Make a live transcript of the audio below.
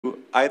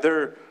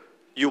either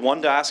you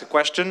want to ask a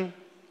question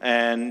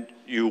and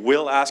you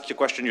will ask your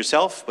question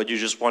yourself, but you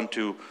just want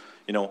to,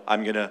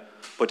 I'm going to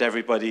put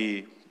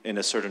everybody in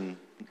a certain,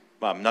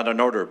 not an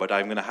order, but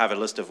I'm going to have a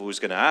list of who's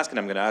going to ask, and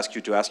I'm going to ask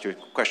you to ask your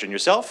question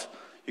yourself.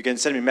 You can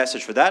send me a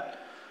message for that,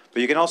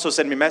 but you can also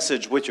send me a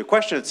message with your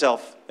question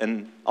itself,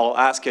 and I'll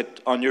ask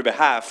it on your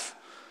behalf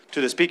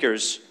to the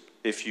speakers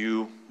if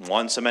you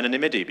want some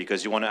anonymity,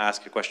 because you want to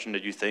ask a question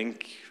that you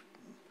think,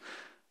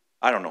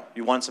 I don't know,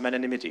 you want some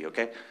anonymity,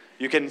 okay?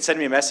 You can send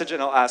me a message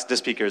and I'll ask the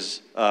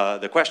speakers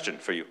the question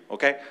for you,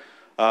 okay?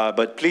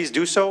 But please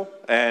do so,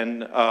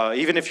 and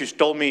even if you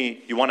told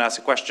me you want to ask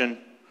a question,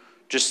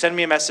 just send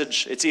me a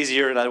message. It's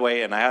easier that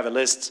way, and I have a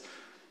list,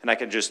 and I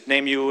can just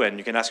name you, and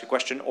you can ask a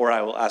question, or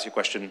I will ask a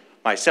question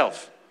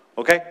myself,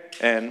 okay?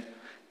 And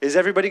is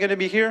everybody going to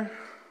be here?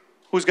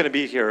 Who's going to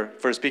be here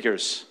for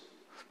speakers?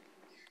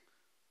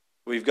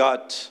 We've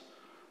got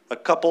a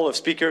couple of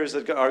speakers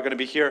that are going to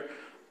be here,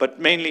 but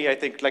mainly, I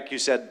think, like you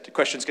said, the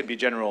questions can be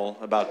general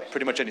about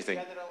pretty much anything.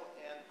 General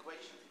and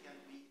questions can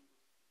be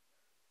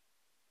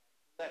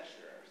lecturers.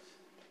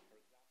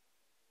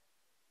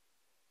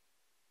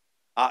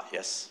 Ah,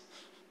 yes.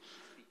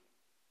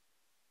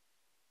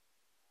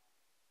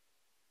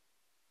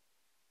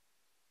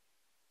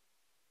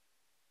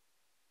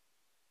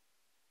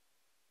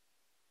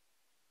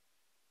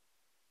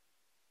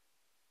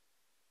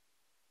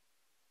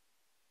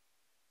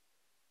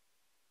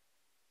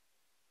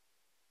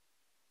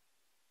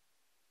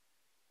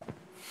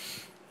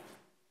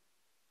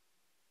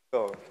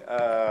 So,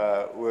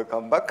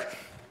 welcome back.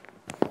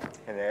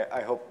 And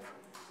I hope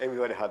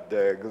everybody had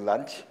a good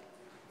lunch.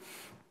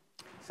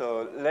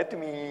 So let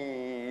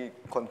me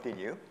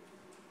continue.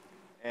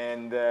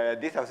 And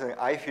this afternoon,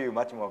 I feel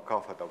much more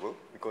comfortable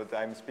because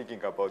I'm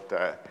speaking about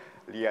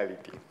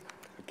reality.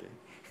 Okay.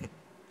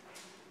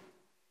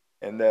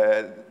 And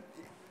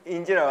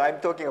in general,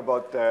 I'm talking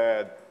about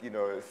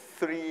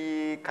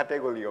three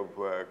categories of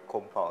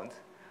compounds.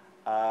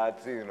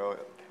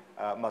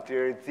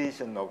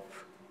 Materialization of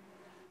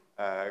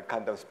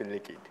quantum spin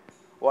liquid.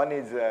 One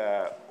is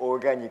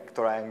organic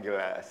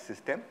triangular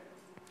system.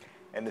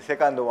 And the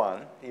second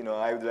one,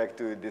 I would like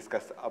to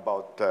discuss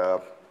about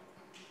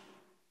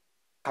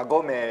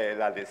Kagome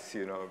lattice,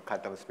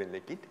 quantum spin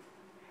liquid.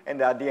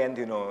 And at the end,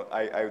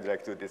 I would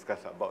like to discuss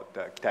about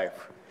type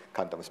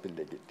quantum spin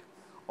liquid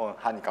on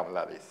honeycomb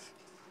lattice.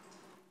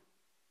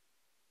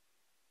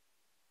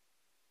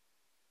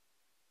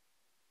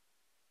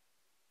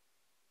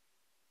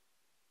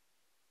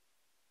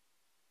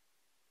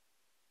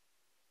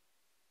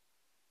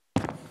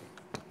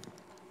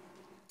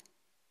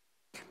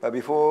 But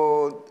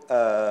before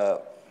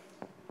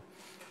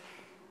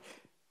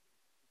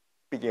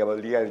speaking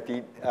about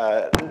reality,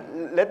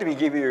 let me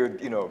give you,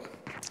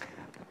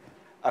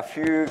 a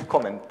few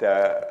comments,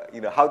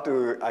 how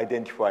to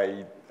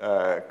identify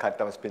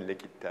quantum spin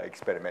liquid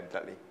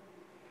experimentally.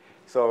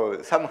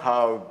 So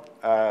somehow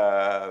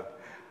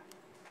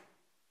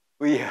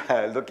we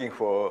are looking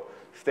for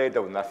state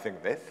of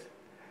nothingness.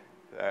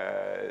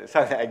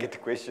 Sometimes I get the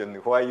question,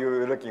 why are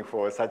you looking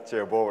for such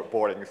a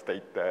boring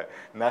state,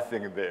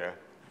 nothing there?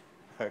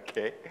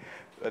 Okay,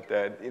 but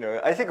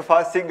I think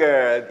first thing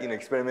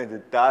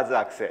experiment does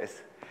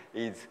access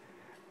is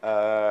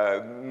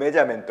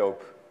measurement of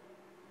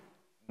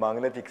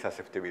magnetic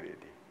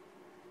susceptibility.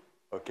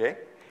 Okay,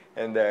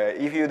 and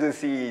if you do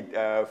see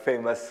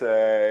famous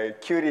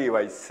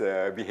Curie-Weiss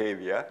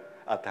behavior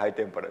at high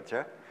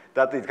temperature,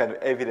 that is kind of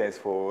evidence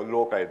for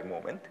localized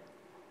moment.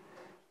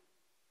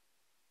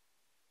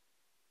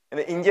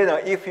 And in general,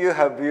 if you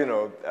have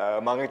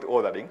magnetic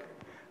ordering,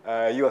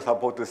 you are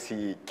supposed to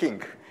see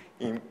kink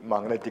in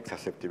magnetic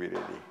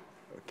susceptibility,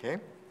 okay?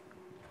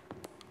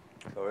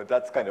 So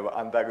that's kind of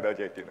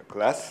undergraduate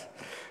class.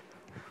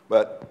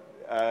 But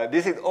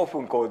this is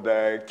often called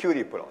the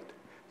Curie plot.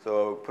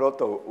 So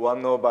plot of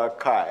 1 over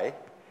chi,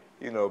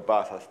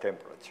 versus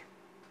temperature,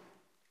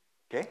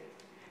 okay?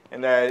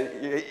 And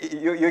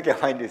you can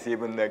find this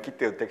even in the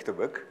Kittel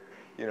textbook.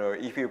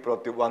 If you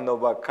plot 1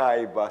 over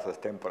chi versus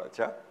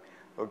temperature,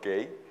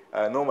 okay,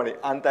 normally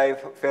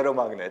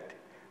anti-ferromagnet,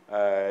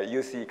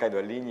 you see kind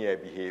of linear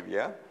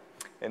behavior.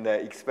 And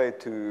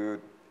expect to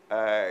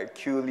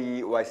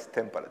Curie-Weiss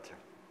temperature.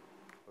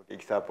 Okay,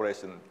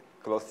 extrapolation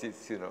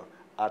closest,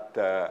 at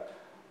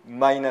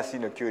minus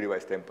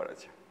Curie-Weiss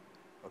temperature.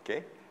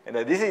 Okay, and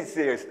this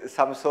is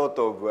some sort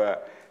of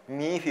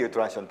near field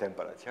transition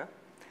temperature,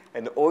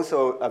 and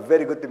also a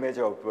very good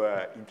measure of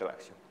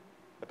interaction.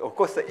 But of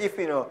course, if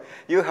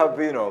you have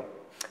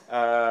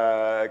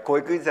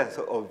coexistence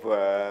of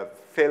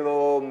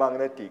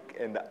ferromagnetic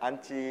and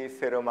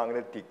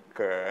anti-ferromagnetic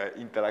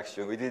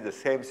interaction within the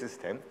same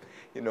system,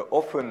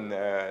 often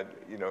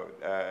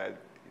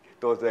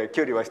those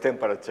Curie-Weiss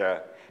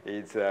temperature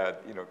is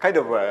kind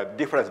of a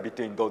difference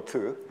between those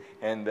two,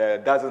 and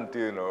doesn't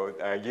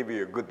give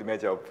you a good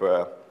measure of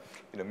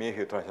near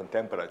field transition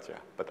temperature.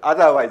 But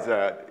otherwise,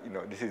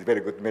 this is very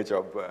good measure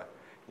of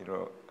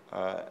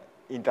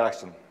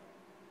interaction.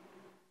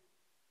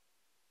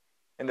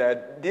 And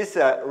this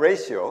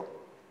ratio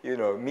you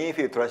know, mean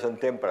field transition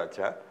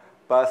temperature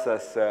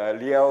versus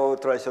real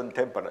transition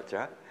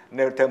temperature,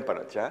 net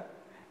temperature,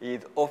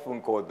 is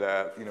often called,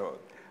 you know,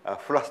 a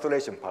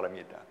frustration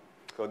parameter.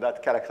 So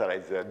that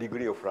characterizes the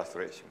degree of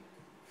frustration.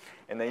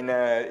 And in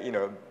a, you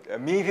know, a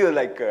mean field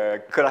like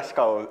a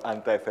classical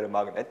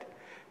anti-ferromagnet,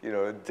 you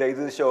know, they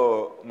do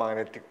show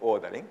magnetic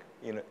ordering,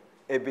 you know,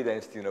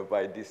 evidenced, you know,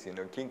 by this, you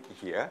know, kink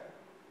here,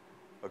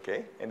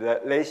 okay? And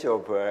the ratio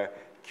of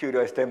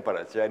curious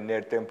temperature and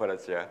net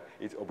temperature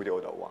is of the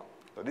order 1.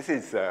 So this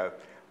is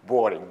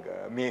boring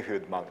mean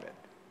field magnet,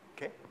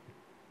 okay?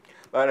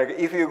 But like,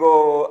 if you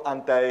go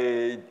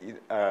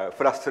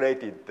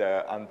frustrated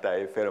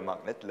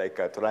anti-ferromagnet, like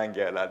a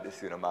triangular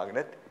this, you know,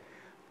 magnet,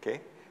 okay?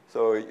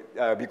 So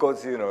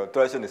because, you know,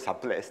 transition is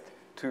suppressed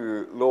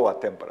to lower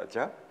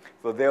temperature,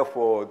 so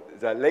therefore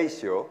the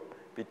ratio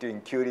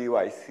between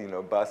Curie-wise, you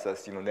know,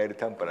 versus, you know, net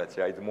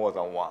temperature is more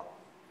than 1.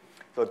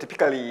 So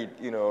typically,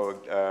 you know,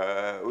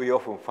 we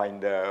often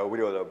find a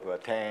order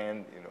of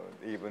 10, you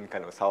know, even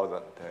kind of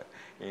 1,000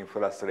 in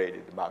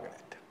frustrated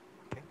magnet.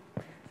 Okay?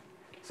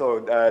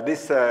 So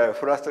this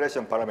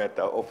frustration parameter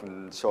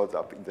often shows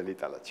up in the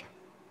literature.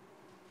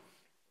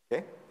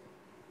 Okay?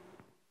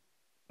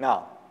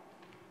 Now,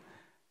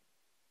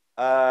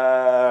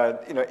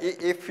 you know,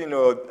 if you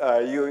know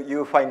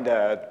you find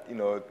that, you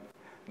know,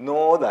 no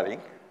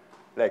ordering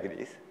like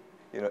this,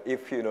 you know,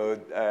 if you know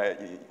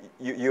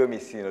you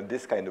miss, you know,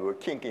 this kind of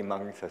kink in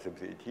magnetic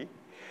susceptibility,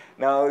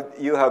 now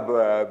you have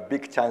a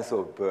big chance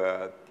of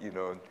you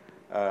know,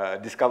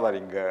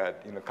 discovering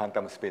you know,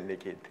 quantum spin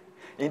liquid.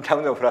 In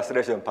terms of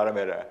frustration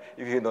parameter,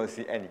 if you don't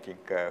see any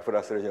kink,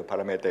 frustration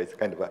parameter is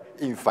kind of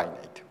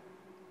infinite.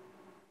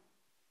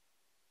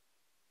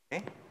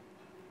 Okay?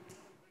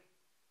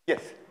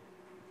 Yes.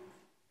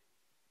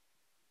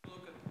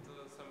 Look at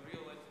some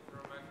real life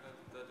ferromagnet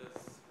that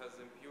has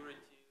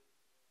impurity.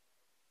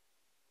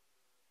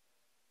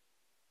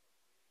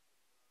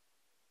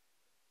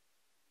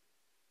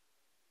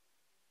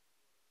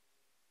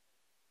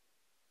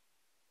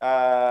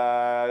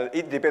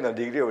 It depends on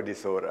the degree of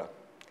disorder.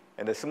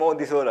 And a small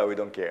disorder, we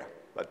don't care.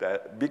 But a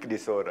big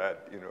disorder,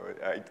 you know,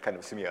 it kind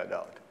of smeared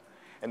out.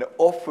 And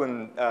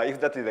often, if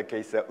that is the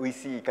case, we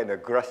see kind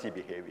of grassy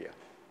behavior.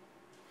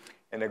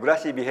 And the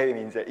grassy behavior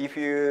means that if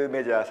you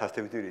measure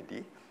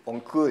susceptibility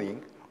on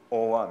cooling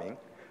or warming,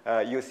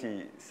 you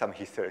see some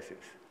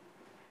hysteresis.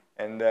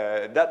 And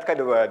that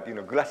kind of you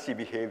know, grassy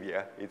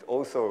behavior is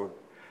also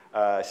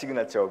a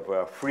signature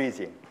of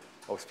freezing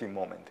of spin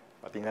moment,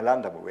 but in a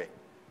random way.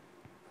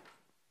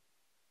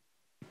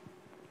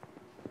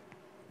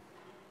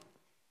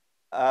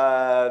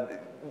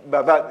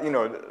 But you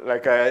know,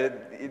 like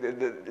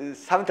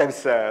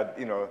sometimes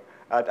you know,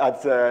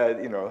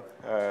 you know,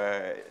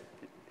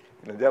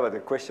 there was a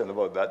question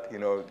about that. You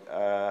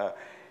know,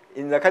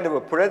 in the kind of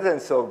a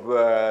presence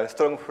of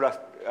strong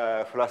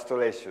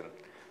frustration,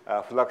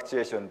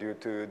 fluctuation due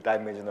to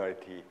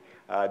dimensionality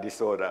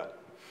disorder,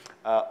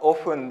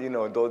 often, you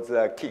know, those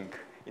kink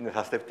in the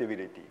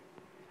susceptibility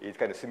is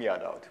kind of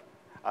smeared out,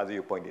 as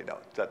you pointed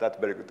out. That's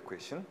a very good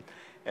question.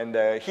 And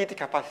heat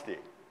capacity.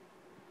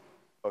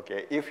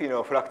 Okay, if, you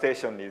know,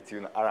 fluctuation is,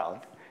 you know,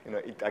 around, you know,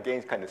 it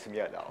again kind of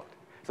smeared out.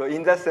 So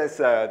in that sense,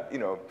 you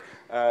know,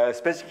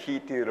 specific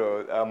heat, you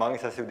know,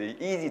 magnetic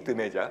susceptibility easy to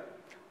measure.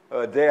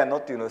 They are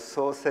not, you know,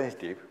 so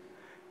sensitive,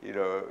 you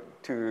know,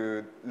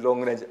 to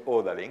long-range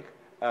ordering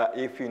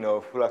if, you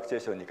know,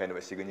 fluctuation is kind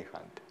of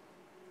significant.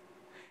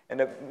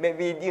 And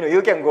maybe, you know,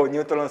 you can go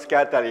neutron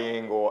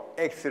scattering or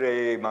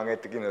X-ray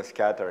magnetic, you know,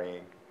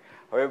 scattering.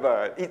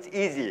 However, it's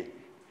easy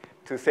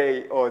to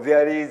say, oh,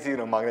 there is, you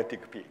know,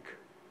 magnetic peak.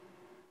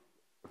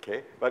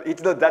 Okay, but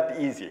it's not that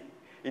easy.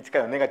 It's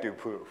kind of negative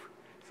proof.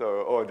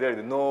 So, oh, there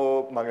is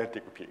no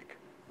magnetic peak.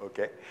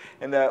 Okay,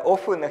 and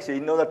often actually,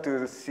 in order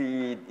to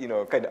see, you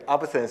know, kind of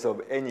absence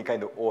of any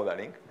kind of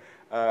ordering,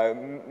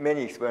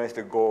 many experiments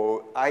to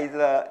go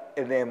either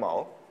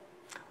NMR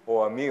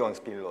or muon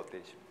spin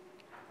rotation.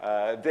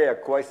 They are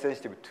quite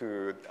sensitive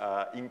to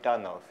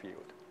internal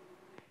field.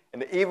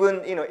 And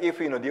even, you know, if,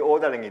 you know, the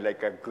ordering is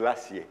like a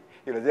glacier,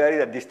 you know, there is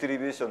a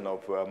distribution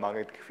of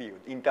magnetic field,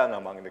 internal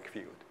magnetic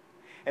field.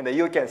 And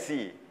you can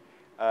see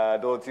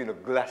those, you know,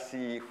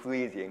 glassy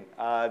freezing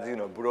as, you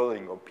know,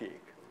 broadening of peak.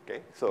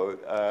 Okay, so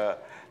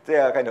they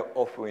are kind of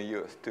often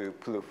used to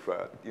prove,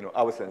 you know,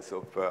 absence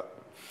of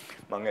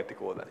magnetic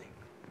ordering.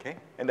 Okay,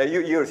 and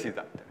you'll see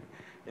that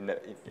in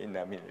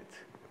a minute.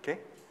 Okay,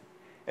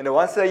 and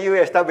once you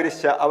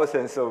establish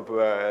absence of,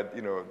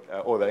 you know,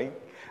 ordering,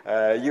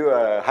 you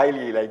are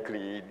highly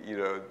likely, you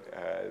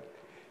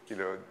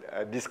know,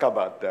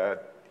 discover the,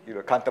 you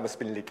know, quantum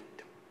spin liquid.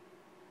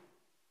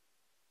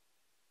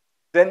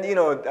 Then, you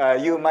know,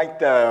 you might,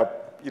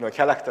 you know,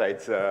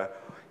 characterize,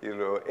 you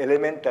know,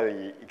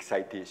 elementary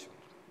excitation,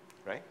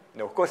 right?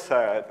 And of course,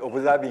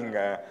 observing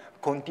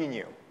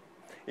continuum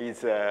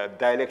is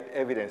direct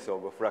evidence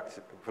of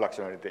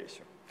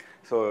fractionalization.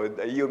 So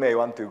you may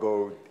want to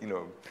go, you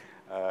know,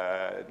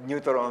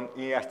 neutron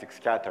inelastic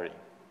scattering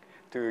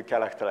to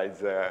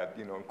characterize,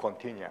 you know,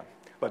 continuum.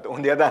 But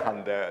on the other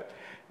hand,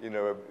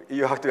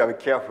 you have to be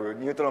careful.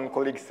 Neutron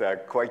colleagues are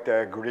quite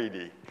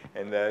greedy,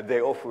 and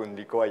they often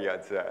require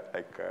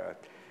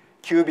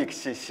cubic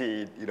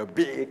cc,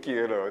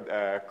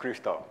 big,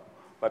 crystal.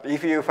 But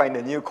if you find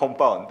a new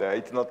compound,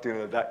 it's not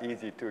that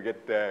easy to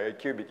get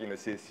cubic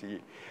cc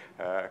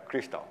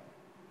crystal.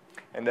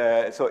 And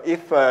so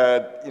if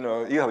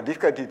you have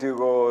difficulty to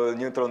go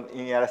neutron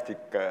inelastic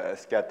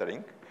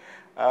scattering,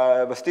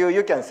 but still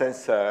you can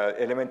sense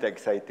elemental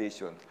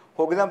excitation.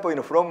 For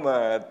example, from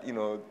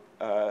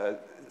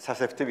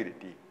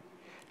susceptibility.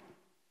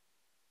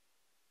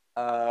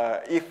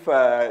 If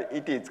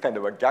it is kind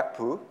of a gap,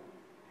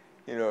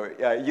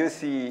 you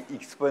see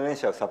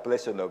exponential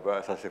suppression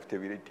of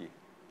susceptibility,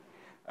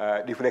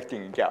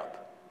 reflecting gap.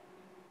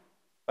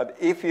 But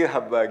if you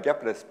have a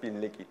gapless spin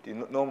liquid,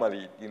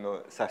 normally,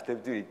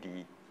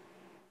 susceptibility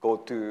go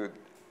to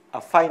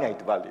a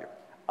finite value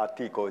at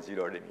t equals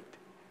 0 limit.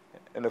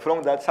 And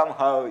from that,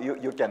 somehow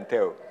you can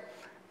tell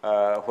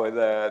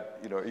whether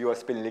your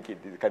spin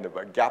liquid is kind of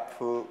a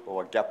gapful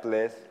or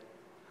gapless.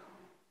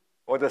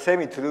 Or the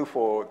same is true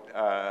for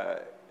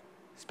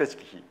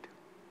specific heat.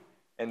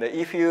 And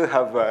if you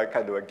have a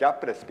kind of a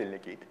gapless spin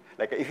liquid,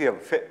 like if you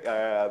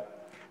have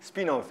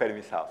spin on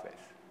Fermi surface,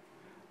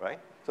 right?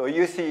 So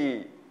you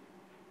see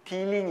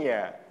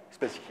T-linear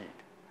specific heat,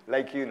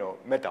 like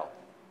metal.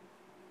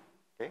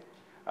 Okay?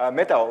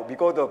 Metal,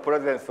 because of the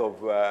presence of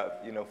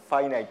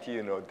finite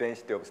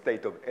density of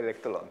state of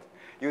electrons,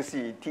 you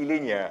see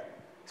T-linear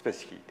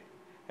specific heat.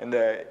 And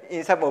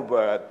in some of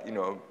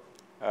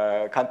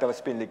quantum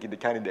spin liquid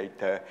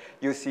candidate,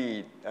 you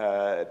see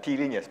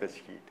T-linear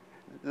specific heat,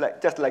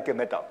 just like a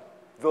metal,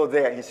 though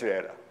they are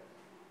insulator.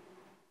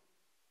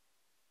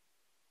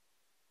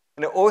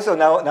 And also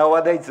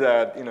nowadays,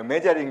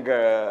 measuring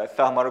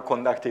thermal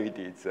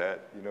conductivity is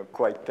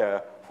quite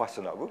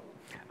fashionable.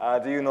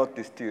 Do you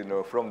notice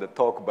from the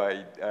talk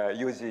by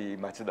Yuji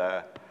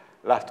Matsuda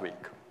last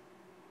week?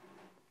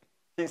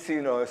 Since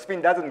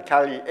spin doesn't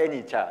carry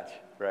any charge,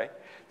 right?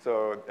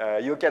 So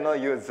you cannot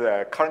use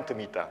a current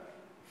meter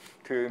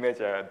to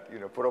measure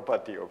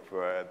property of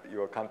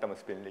your quantum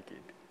spin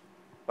liquid.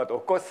 But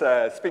of course,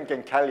 spin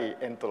can carry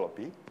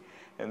entropy.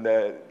 And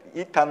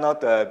it turned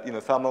out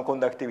thermal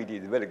conductivity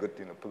is very good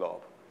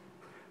probe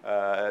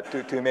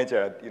to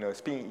measure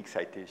spin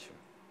excitation.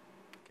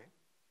 Okay.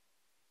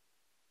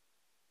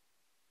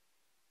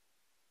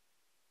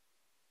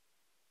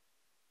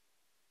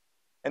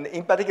 And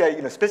in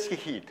particular, specific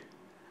heat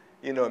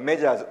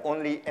measures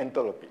only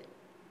entropy.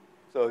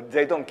 So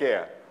they don't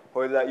care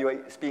whether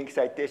your spin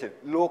excitation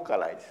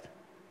localized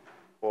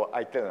or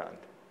itinerant.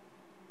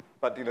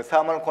 But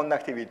thermal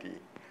conductivity,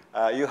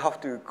 you have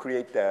to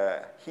create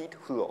a heat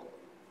flow.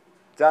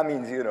 That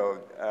means,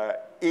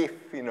 if,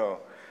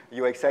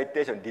 your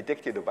excitation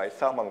detected by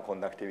thermal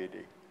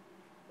conductivity,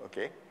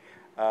 okay,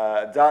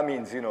 that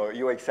means,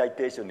 your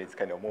excitation is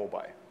kind of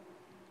mobile,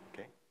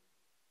 okay?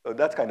 So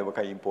that's kind of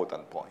a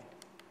important point,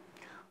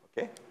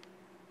 okay?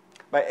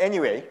 But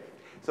anyway,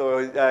 so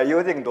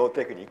using those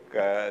technique,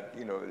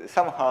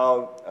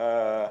 somehow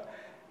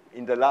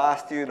in the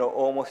last,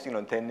 almost,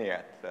 10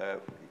 years,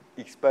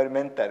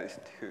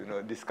 experimentalists,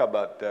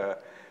 discovered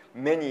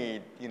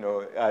many,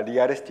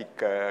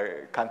 realistic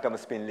quantum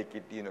spin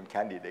liquid,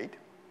 candidate.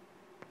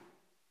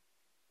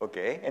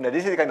 Okay, and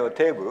this is kind of a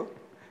table,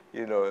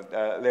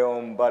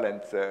 Leon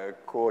Barents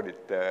called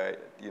it,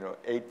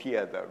 8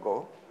 years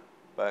ago.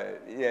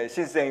 But yeah,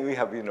 since then we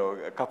have,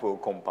 a couple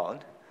of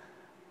compounds,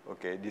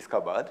 okay,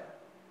 discovered.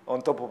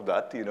 On top of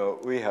that,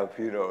 we have,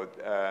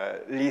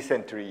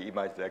 recently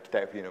emerged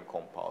type,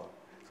 compound.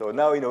 So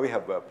now, we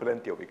have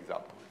plenty of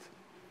examples.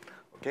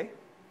 Okay,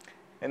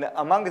 and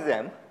among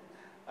them,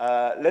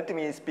 let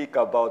me speak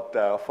about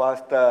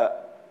first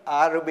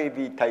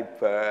RBB type,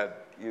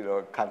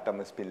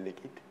 quantum spin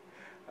liquid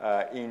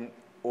in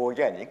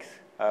organics,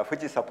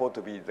 which is supposed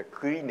to be the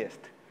cleanest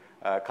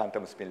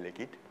quantum spin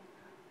liquid.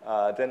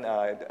 Then,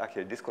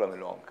 actually, this column is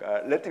long.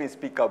 Let me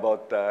speak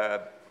about,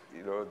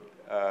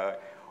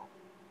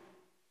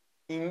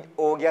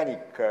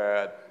 inorganic,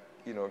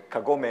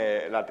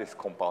 Kagome lattice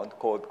compound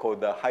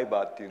called the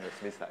Hybrid,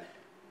 smithite.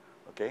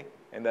 Okay.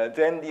 And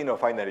then,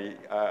 finally,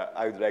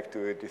 I would like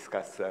to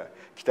discuss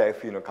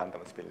Kita-F,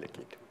 quantum spin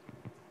liquid.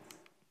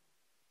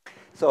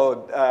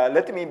 So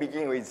let me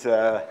begin with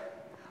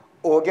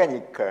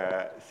organic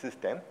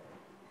system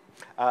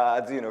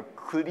as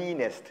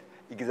cleanest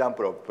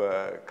example of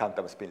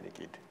quantum spin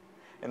liquid.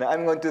 And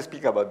I'm going to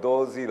speak about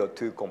those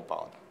two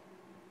compounds.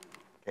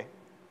 Okay.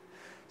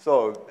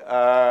 So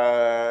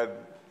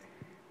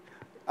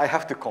I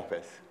have to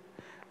confess,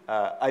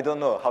 I don't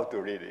know how to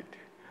read it.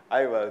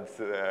 I was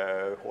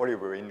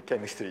horrible in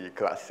chemistry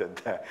class,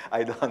 and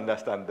I don't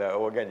understand the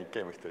organic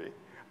chemistry.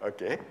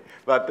 Okay,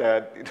 but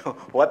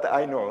what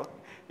I know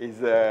is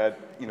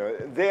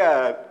they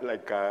are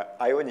like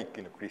ionic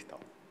crystal,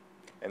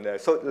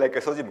 and so like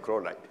a sodium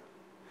chloride,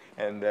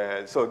 and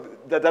so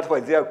that's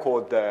why they are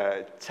called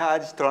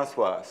charge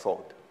transfer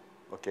salt.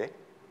 Okay,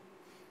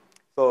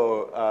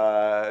 so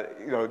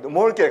the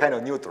molecule kind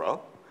of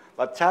neutral,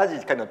 but charge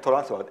is kind of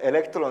transferred.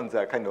 Electrons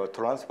are kind of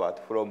transferred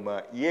from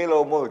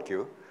yellow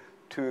molecule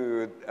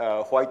to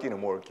white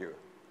molecule.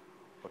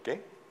 Okay.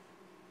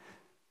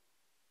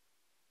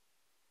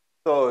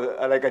 So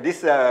like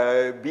this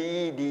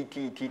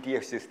BEDT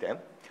TTF system.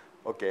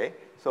 Okay.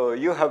 So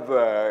you have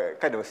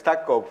kind of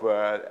stack of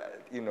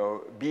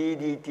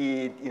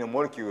BEDT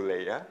molecule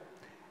layer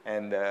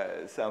and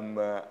some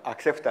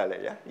acceptor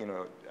layer,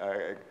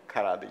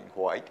 colored in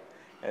white,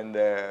 and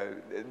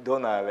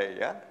donor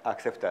layer,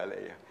 acceptor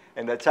layer.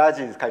 And the charge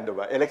is kind of,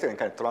 electron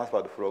kind of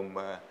transferred from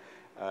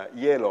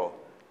yellow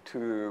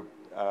to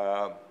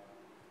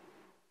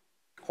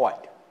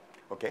white,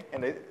 okay?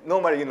 And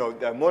normally,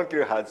 the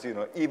molecule has,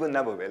 even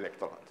number of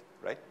electrons,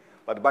 right?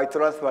 But by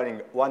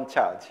transferring one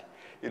charge,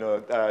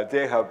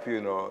 they have,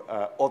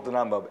 odd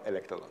number of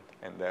electrons.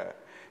 And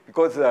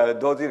because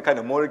those kind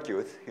of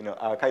molecules,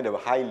 are kind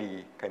of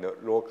highly kind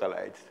of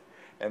localized,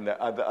 and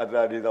as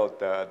a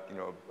result,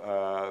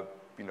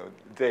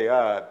 they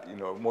are,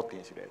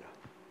 Mott-insulator.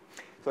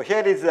 So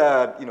here is,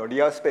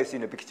 real space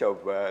in the picture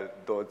of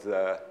those,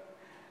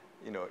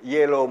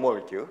 yellow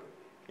molecule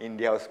in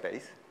real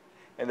space.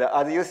 And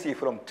as you see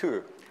from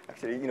 2,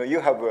 actually, you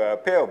have a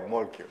pair of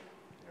molecules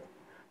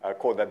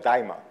called a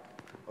dimer,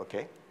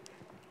 okay?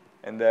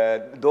 And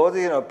those,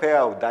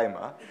 pair of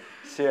dimer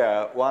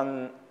share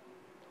one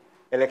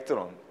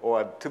electron,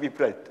 or to be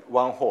precise,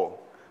 one hole,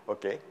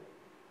 okay,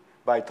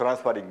 by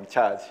transferring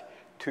charge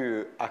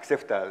to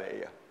acceptor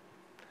layer,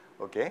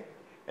 okay?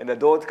 And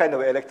those kind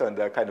of electrons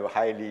are kind of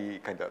highly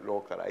kind of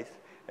localized,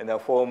 and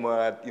form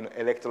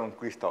electron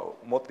crystal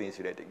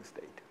Mott-insulating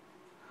state,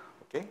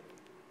 okay?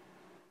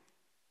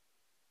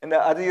 And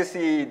as you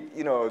see,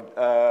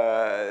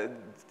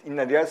 in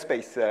the real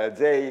space,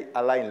 they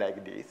align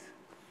like this.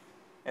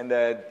 And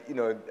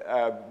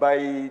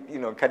by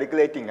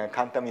calculating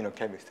quantum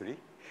chemistry,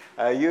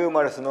 you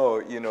must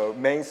know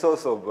main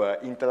source of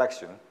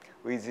interaction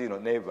with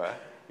neighbor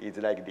is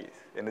like this.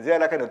 And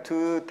there are kind of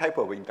 2 types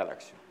of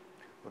interaction.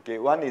 Okay,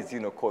 one is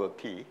called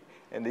T,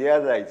 and the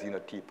other is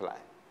T prime.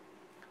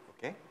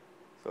 Okay,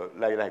 so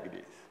like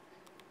this.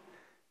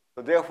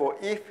 So therefore,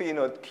 if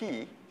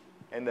T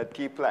and the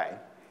T prime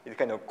is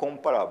kind of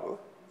comparable,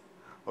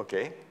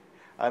 okay,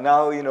 and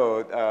now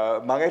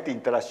magnetic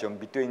interaction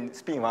between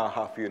spin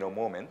 1/2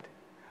 moment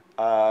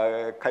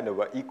are kind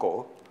of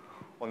equal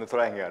on the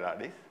triangular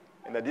lattice,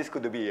 and this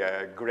could be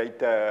a great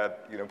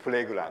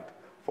playground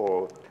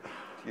for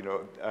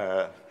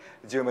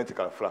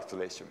geometrical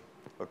frustration.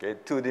 Okay,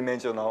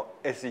 2-dimensional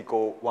S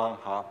equal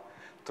 1/2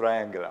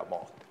 triangular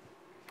mode.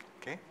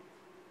 Okay,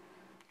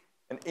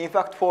 and in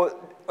fact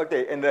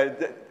and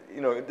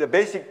the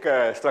basic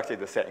structure is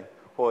the same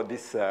for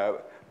this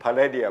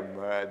palladium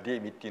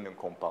d-emitting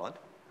compound.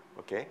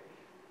 Okay,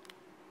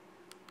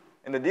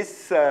 and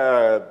this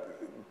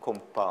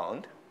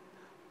compound,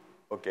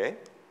 okay,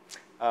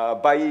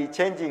 by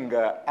changing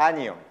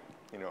anion,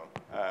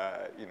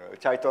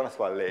 charge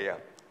transfer layer,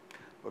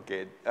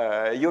 okay,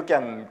 you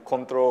can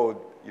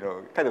control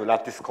kind of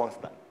lattice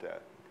constant,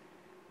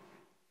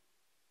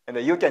 and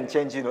you can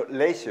change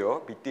ratio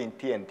between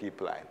T and T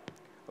prime.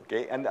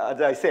 Okay, and as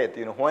I said,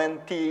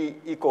 when T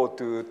equal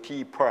to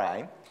T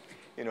prime,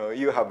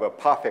 you have a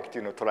perfect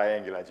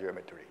triangular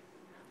geometry.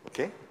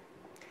 Okay,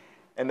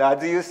 and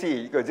as you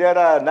see, because there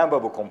are a number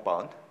of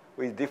compounds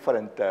with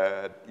different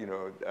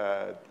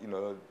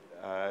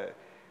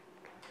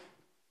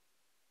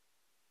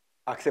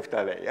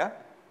acceptor layer,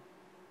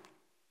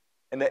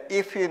 and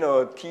if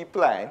T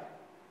prime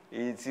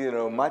is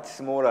much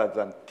smaller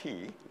than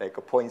T, like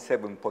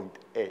 0.7,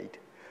 0.8,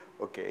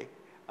 okay.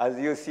 As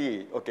you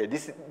see, okay,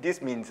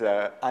 this means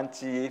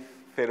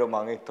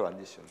anti-ferromagnetic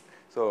transition.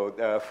 So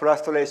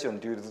frustration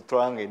due to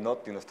triangle is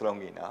not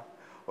strong enough.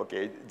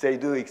 Okay, they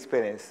do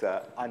experience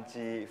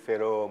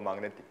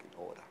anti-ferromagnetic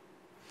order.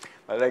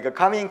 Like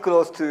coming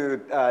close to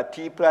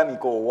T prime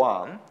equal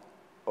 1,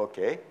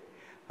 okay.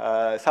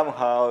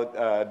 Somehow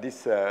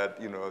this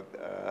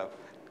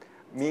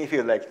mean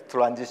field like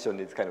transition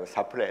is kind of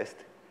suppressed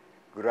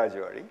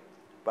gradually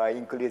by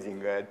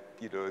increasing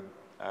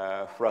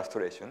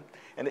frustration,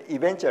 and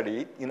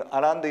eventually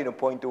around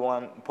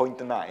 0.1,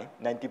 0.9,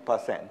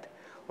 90%,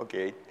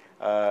 okay,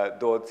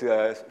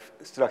 those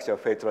structure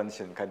phase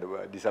transition kind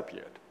of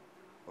disappeared,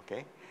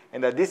 okay,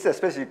 and this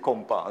specific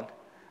compound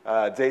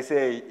they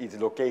say is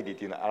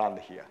located around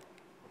here,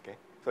 okay,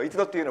 so it's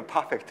not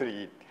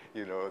perfectly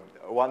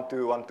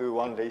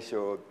 1:1:1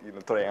 ratio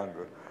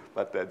triangle,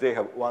 but they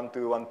have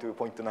 1:1:1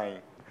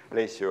 0.9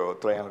 ratio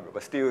triangle,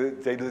 but still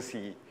they do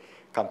see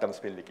quantum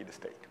spin liquid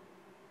state.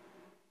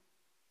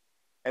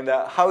 And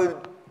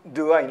how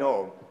do I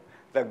know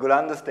the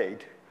ground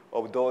state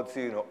of those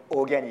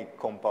organic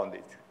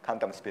compounds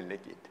quantum spin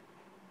liquid?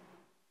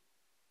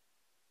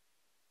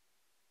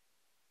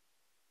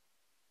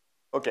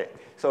 Okay,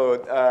 so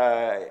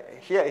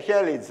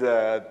here is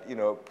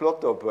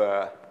plot of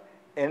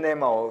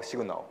NMR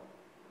signal.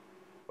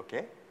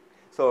 Okay,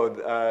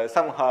 so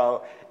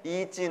somehow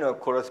each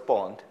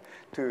correspond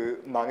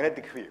to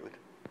magnetic field,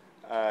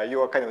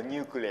 your kind of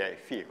nuclear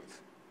fields.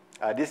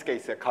 This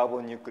case,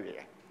 carbon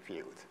nuclear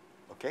fields.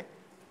 okay?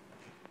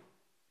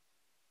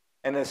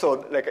 And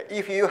so, like,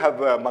 if you have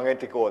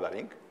magnetic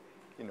ordering,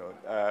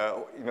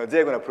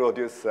 they're going to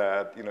produce,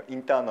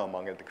 internal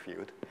magnetic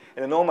field.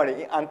 And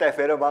normally, in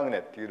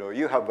anti-ferromagnet,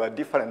 you have a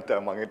different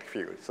magnetic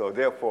field. So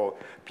therefore,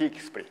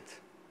 peak splits.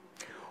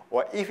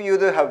 Or if you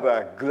do have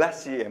a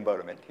glassy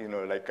environment,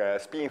 like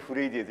spin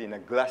freezes in a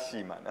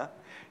glassy manner,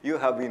 you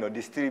have,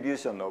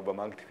 distribution of a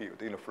magnetic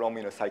field,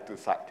 from, side to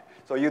side.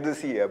 So you do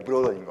see a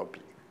broadening of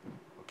peak,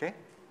 okay?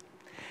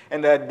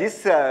 And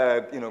this,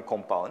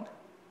 compound,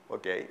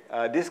 okay,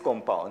 this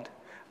compound,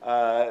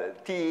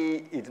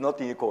 T is not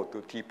equal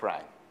to T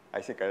prime.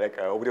 I think like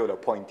over the order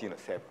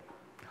 0.7,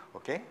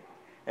 okay?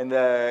 And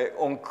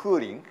on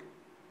cooling,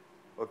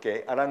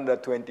 okay, around the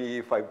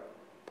 25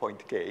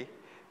 point K,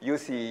 you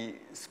see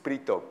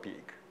split of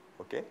peak,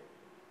 okay?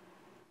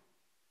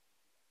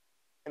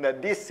 And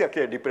this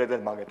actually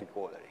represents magnetic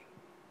ordering.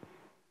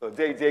 So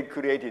they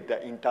created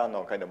the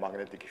internal kind of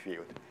magnetic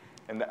field.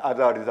 And as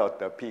a result,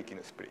 the peak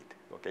in split,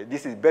 okay?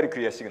 This is very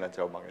clear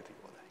signature of magnetic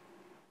ordering.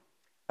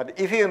 But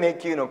if you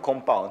make,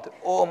 compound,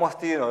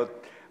 almost,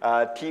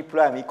 T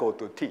prime equal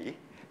to T,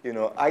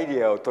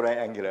 ideal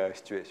triangular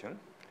situation,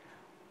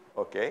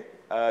 okay?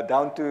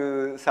 Down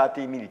to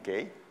 30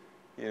 milli-K,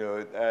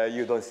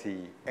 you don't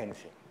see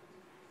anything.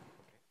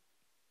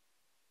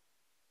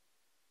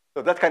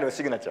 So that's kind of a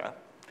signature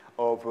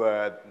of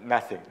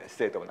nothing, the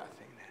state of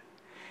nothing.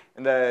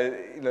 And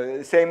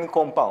the same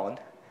compound,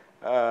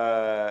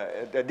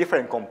 the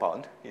different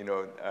compound,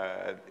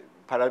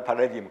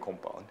 palladium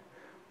compound,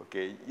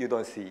 okay, you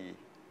don't see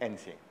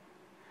anything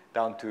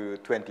down to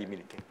 20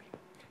 milli-K.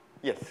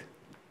 Yes? Is it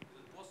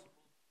possible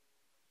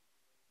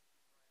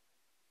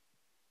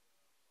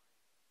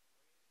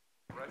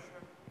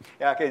pressure?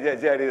 Yeah, okay,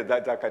 there is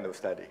that kind of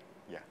study,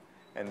 yeah.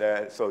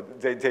 And so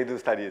they do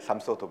study some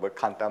sort of a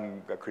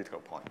quantum critical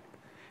point.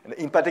 And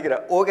in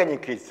particular,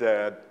 organic is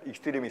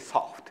extremely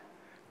soft,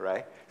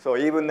 right? So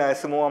even a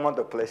small amount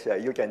of pressure,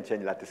 you can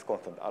change lattice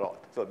constant a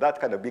lot. So that's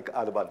kind of big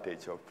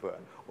advantage of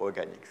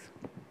organics.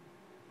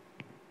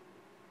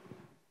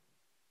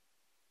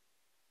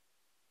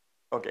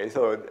 Okay,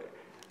 so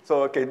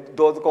okay,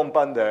 those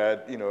compounds,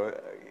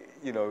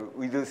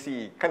 we do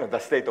see kind of the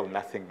state of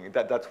nothing.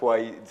 That's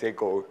why they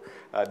go,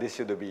 this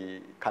should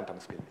be quantum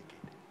spin liquid.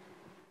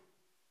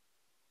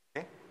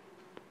 Okay?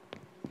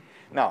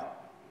 Now,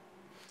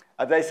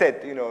 as I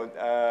said,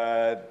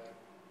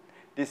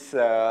 this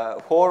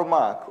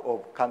hallmark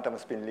of quantum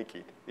spin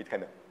liquid is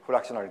kind of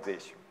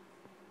fractionalization.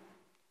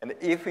 And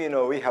if, we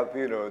have,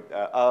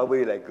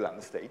 RV like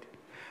ground state,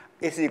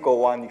 S equal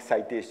 1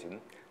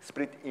 excitation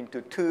split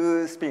into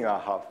 2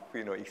 spin-and-a-half,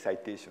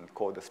 excitation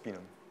called the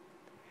spinon.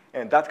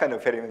 And that's kind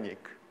of very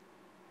unique.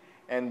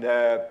 And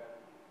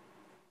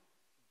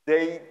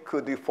they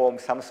could form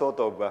some sort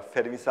of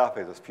Fermi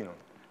surface spinon,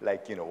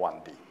 like,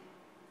 1D,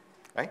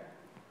 right?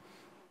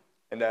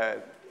 And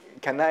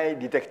can I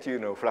detect,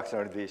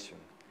 fractionalization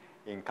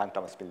in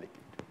quantum spin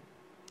liquid?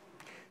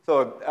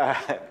 So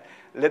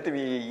let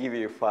me give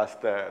you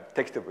first a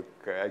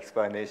textbook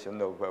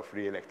explanation of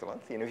free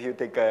electrons. If you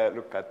take a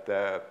look at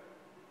the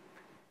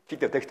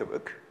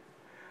textbook,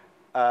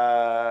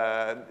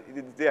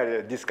 there is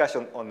a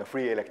discussion on the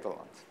free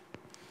electrons.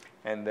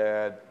 And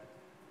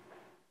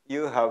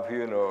you have,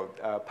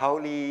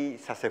 Pauli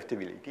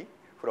susceptibility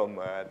from,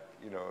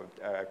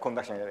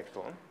 conduction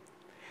electron.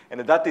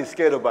 And that is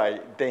scaled by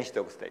density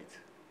of states,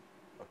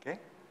 okay?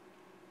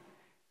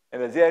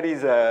 And there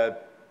is a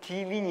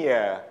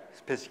T-linear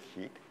specific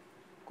heat,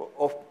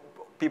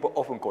 people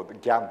often call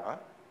it gamma,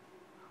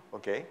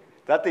 okay?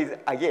 That is,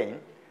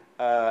 again,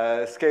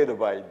 scaled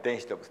by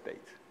density of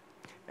states.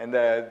 And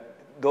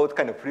those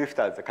kind of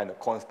drifters are kind of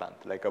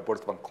constant, like a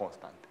Boltzmann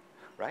constant,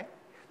 right?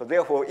 So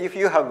therefore, if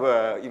you have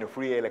a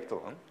free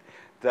electron,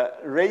 the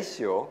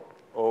ratio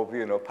of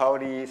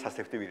Pauli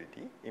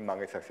susceptibility in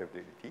magnetic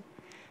susceptibility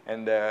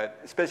and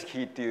specific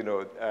heat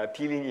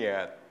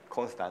T-linear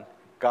constant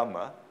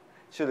gamma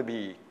should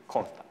be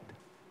constant.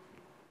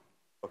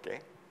 Okay,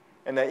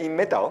 and in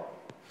metal,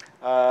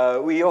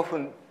 we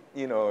often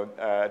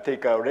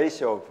take a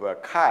ratio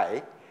of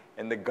chi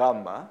and the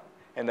gamma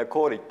and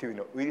call it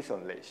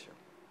Wilson ratio.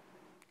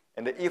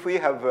 And if we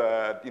have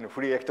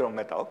free electron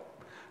metal,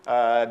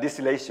 this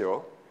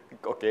ratio,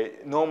 okay,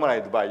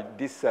 normalized by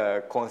this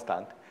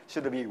constant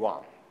should be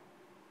 1.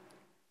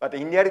 But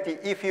in reality,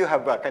 if you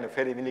have a kind of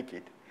Fermi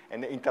liquid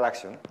and the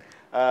interaction,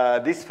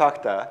 this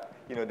factor,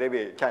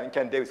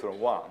 can derive from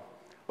 1.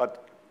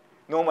 But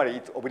normally,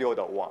 it's of the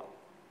order 1.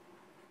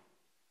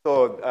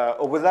 So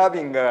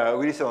observing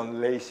Wilson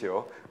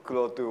ratio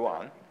close to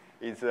 1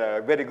 is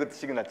a very good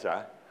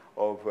signature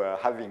of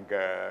having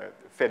a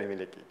Fermi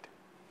liquid.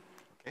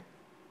 Okay?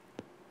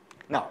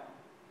 Now,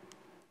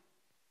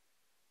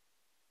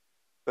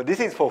 so this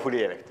is for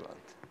free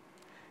electrons.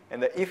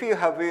 And if you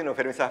have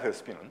Fermi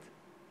surface spinons,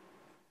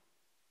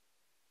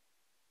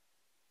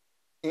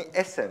 in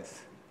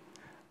essence,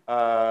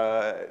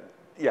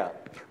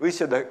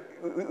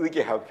 we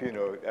can have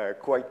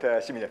quite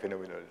a similar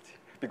phenomenology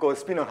because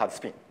spinon has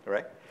spin,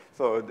 right?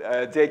 So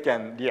they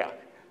can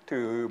react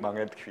to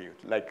magnetic field,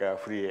 like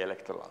free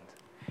electrons.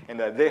 And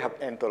they have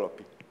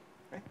entropy.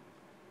 Right?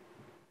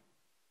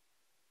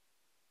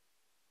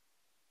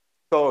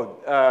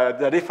 So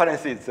the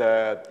difference is,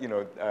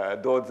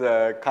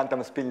 those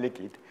quantum spin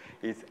liquid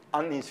is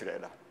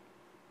uninsulated.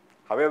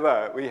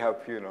 However, we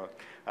have,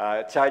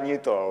 charge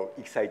neutral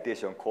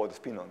excitation called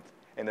spinons,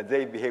 and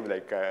they behave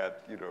like,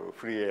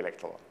 free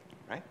electron,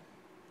 right?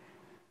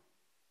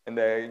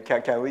 And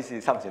can we see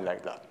something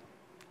like that?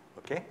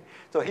 Okay.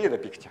 So here's the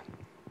picture.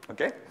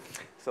 Okay.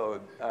 So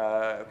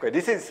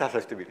this is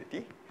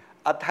susceptibility.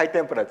 At high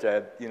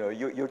temperature,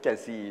 you can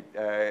see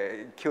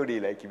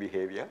Curie-like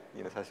behavior.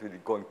 Susceptibility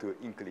going to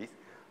increase,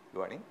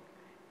 running,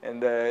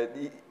 and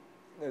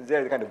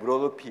there's kind of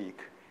broad peak,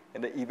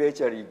 and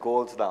eventually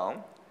goes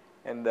down,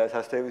 and the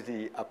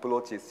susceptibility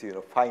approaches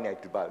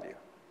finite value.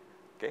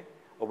 Okay,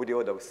 of the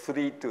order of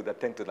 3 to the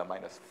 10 to the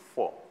minus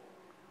 4.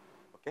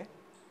 Okay,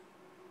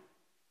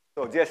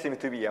 so there seems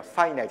to be a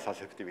finite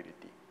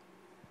susceptibility.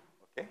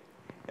 Okay,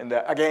 and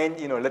again,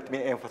 let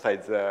me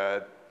emphasize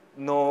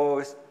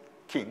no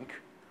kink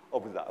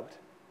observed.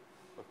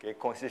 Okay,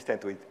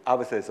 consistent with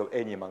absence of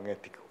any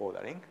magnetic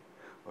ordering.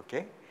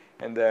 Okay,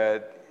 and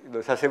the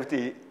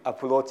susceptibility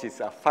approaches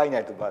a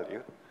finite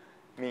value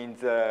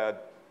means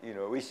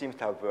we seem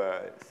to have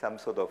some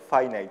sort of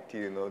finite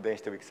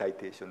density of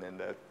excitation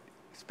and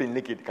spin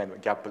liquid kind of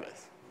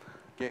gapless.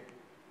 Okay,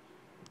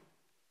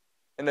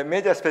 and the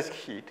major specific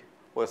heat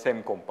for the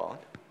same compound.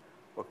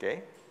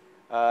 Okay,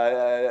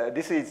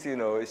 this is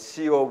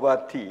C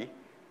over T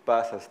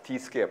versus T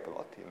square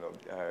plot,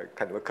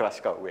 kind of a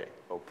classical way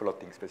of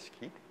plotting specific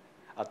heat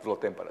at low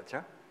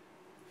temperature.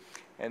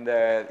 And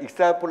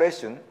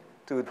extrapolation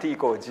to T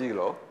equals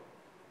 0,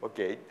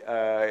 okay,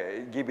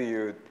 give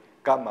you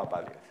gamma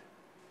values,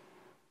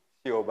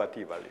 C over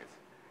T values.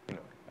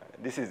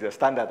 This is the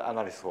standard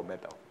analysis for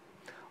metal,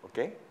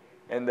 okay?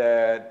 And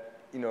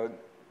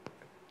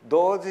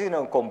those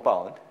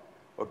compound,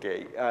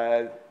 okay,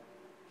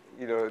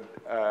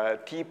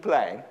 T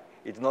prime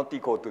is not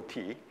equal to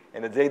T,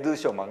 and they do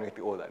show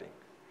magnetic ordering.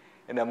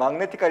 And a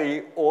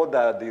magnetically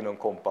ordered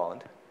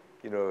compound,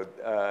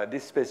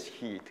 this specific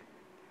heat,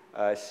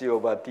 C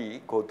over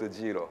T go to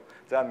 0.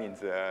 That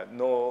means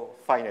no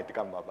finite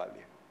gamma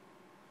value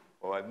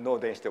or no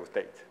density of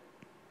state.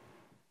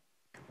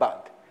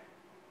 But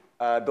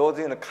those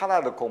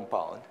colored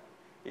compound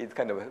is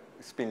kind of a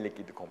spin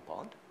liquid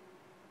compound.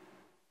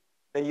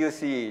 Then you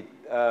see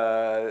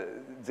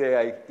they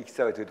are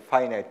excited with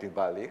finite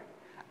value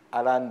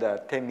around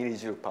 10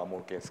 millijoule per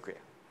mole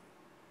square.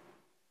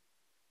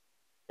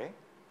 Okay?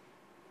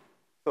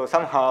 So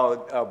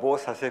somehow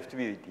both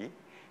susceptibility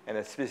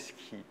and specific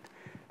heat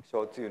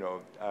shows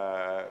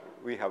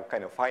we have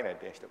kind of finite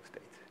density of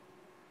states.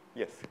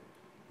 Yes.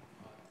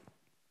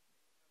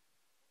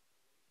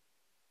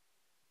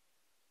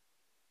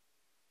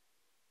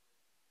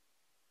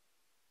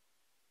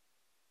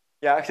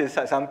 Yeah, actually,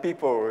 some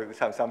people,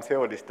 some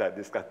theorists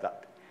discussed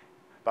that.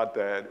 But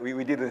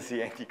we didn't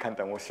see any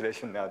quantum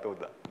oscillation out of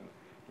that.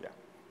 Yeah.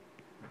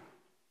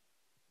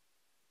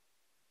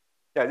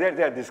 Yeah,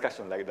 there are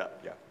discussions like that,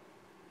 yeah.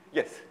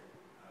 Yes? The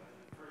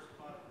first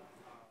part,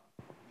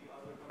 the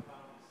other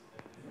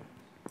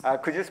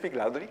compounds. Could you speak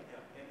loudly?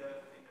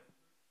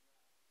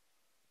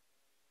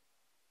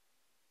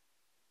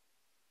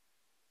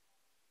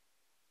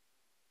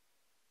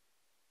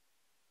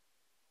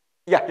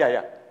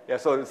 Yeah. Yeah,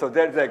 so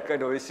there's a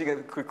kind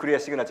of clear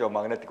signature of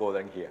magnetic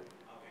ordering here.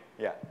 Okay.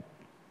 Yeah.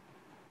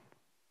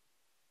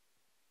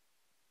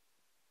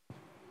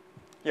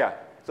 Yeah,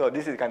 so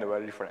this is kind of a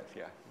reference,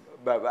 yeah.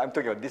 But I'm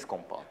talking about this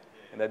compound.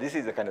 And this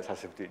is the kind of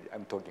susceptibility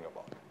I'm talking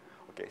about.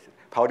 Okay, so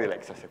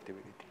Pauli-like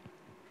susceptibility.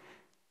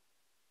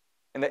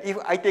 And if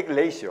I take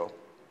ratio,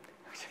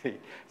 actually,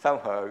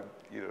 somehow,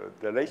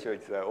 the ratio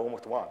is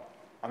almost 1.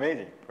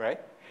 Amazing,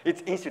 right?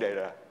 It's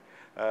insulator,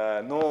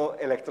 no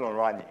electron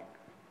running.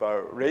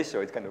 But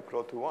ratio is kind of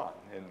close to 1,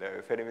 and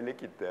Fermi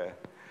liquid,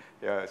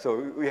 yeah, so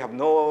we have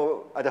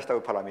no adjustable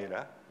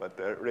parameter, but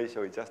the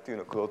ratio is just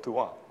close to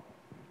 1.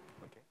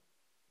 Okay.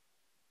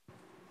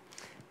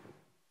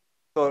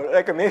 So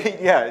like maybe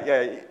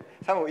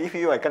if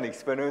you are kind of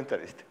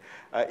experimentalist,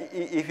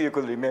 if you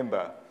could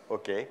remember,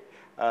 okay,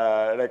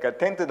 like a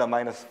 10 to the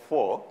minus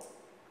 4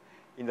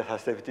 in the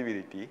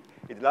susceptibility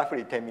is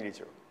roughly 10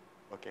 millijoule,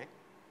 okay,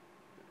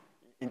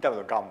 in terms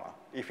of gamma,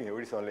 if in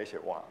Wilson ratio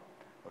 1,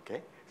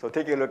 okay. So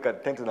take a look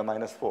at 10 to the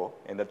minus 4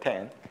 and the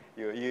 10,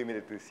 you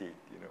immediately see,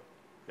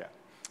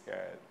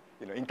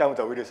 in terms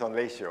of Wilson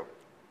ratio,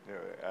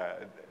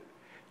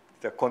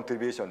 the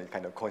contribution is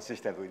kind of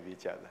consistent with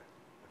each other,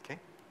 okay?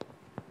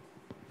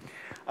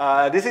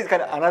 This is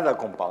kind of another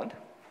compound,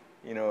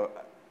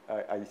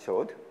 I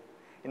showed.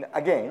 And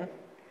again,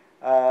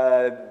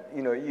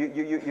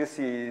 you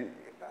see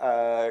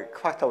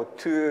factor of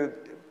 2,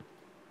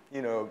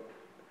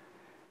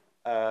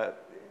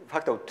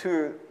 factor of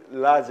 2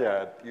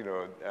 larger,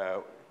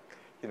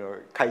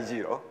 chi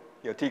 0,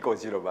 T equals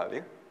 0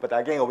 value. But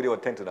again, over there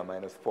 10 to the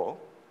minus 4.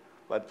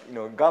 But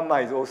gamma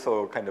is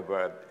also kind of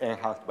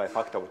enhanced by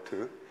factor of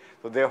 2.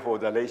 So therefore,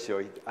 the ratio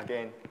is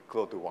again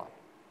close to 1.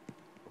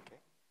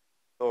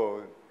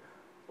 So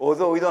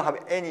although we don't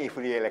have any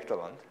free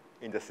electrons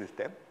in the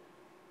system,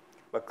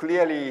 but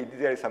clearly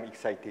there is some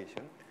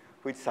excitation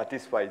which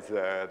satisfies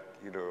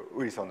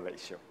Wilson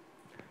ratio,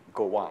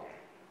 equal 1.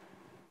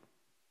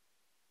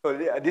 So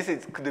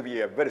this could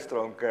be a very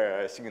strong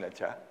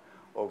signature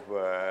of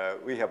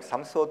we have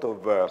some sort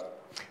of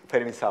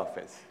Fermi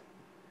surface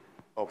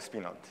of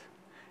spinons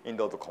in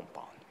those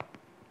compounds.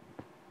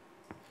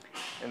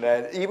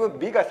 And even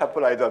bigger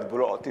surprise was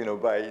brought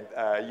by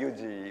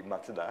Yuji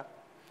Matsuda.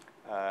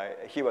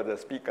 He was a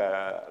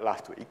speaker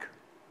last week.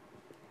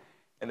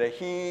 And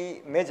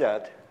he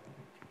measured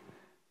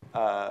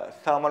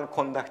thermal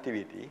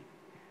conductivity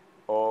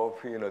of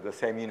the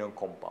semi-union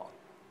compound.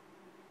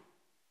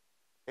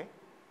 Okay?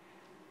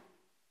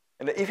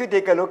 And if you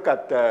take a look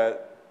at the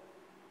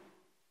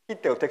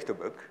Kittel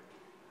textbook,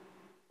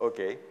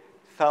 okay,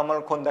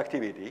 thermal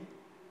conductivity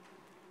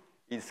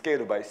is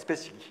scaled by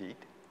specific heat,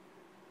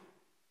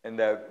 and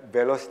the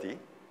velocity.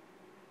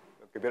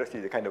 Okay, velocity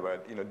is a kind of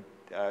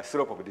a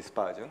slope of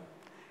dispersion,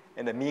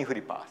 and the mean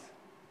free path.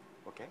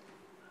 Okay,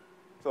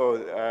 so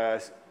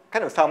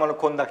kind of thermal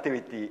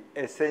conductivity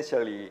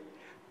essentially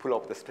pull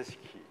up the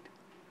specific heat.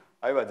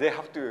 However, they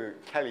have to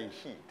carry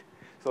heat,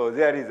 so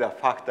there is a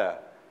factor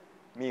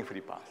mean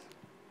free path.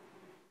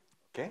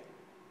 Okay,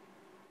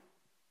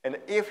 and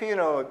if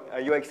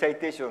your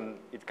excitation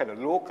is kind of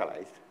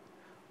localized,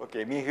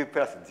 okay, mean free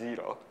plus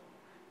 0.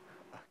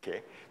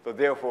 Okay, so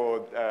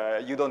therefore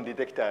you don't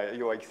detect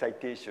your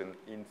excitation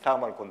in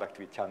thermal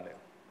conductivity channel.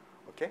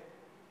 Okay,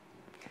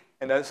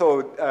 and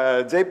so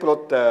they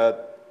plot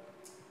the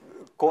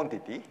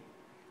quantity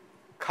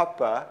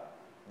kappa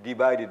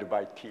divided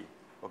by T.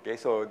 Okay,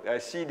 so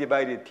C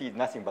divided T is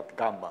nothing but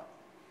gamma,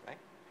 right?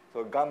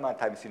 So gamma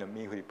times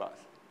mean free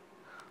path.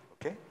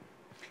 Okay,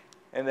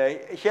 and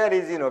here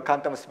is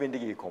quantum spin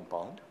degree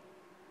compound,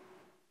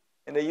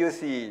 and you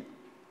see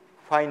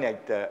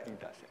finite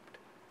intercept.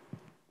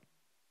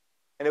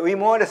 And we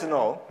more or less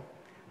know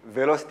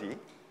velocity,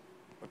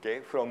 okay,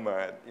 from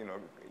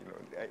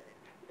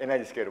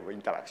energy scale of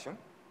interaction.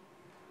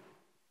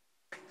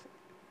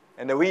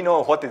 And we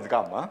know what is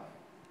gamma,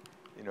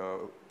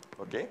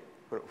 okay,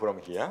 from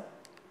here.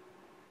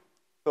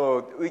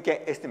 So we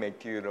can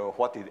estimate,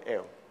 what is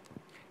L.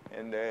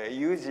 And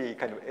usually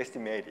kind of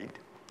estimated,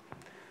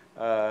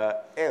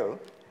 L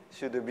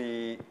should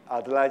be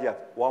as large as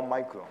 1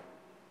 micron.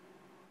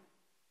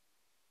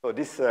 So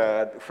this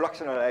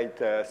fractional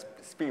light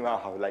spin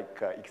one-half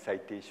like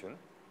excitation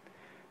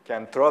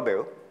can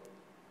travel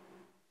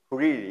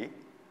freely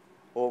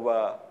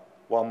over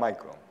 1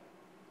 micron.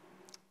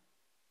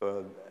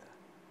 So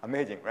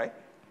amazing, right?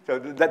 So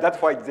that's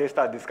why they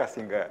start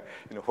discussing,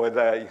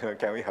 whether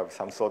can we have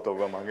some sort of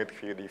a magnetic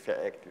field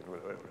effect.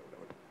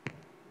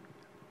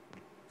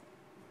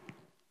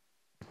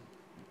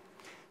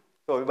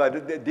 So,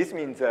 but this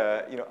means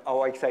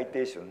our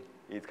excitation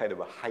is kind of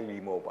a highly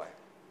mobile.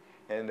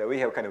 And we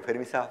have kind of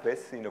Fermi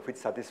surface, which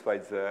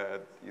satisfies,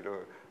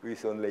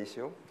 Wilson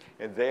ratio,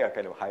 and they are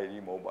kind of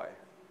highly mobile.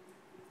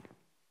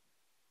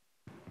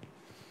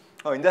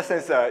 Oh, in that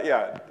sense,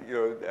 yeah,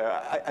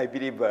 I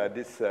believe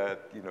this,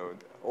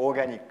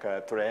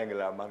 organic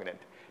triangular magnet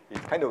is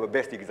kind of a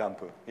best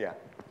example. Yeah.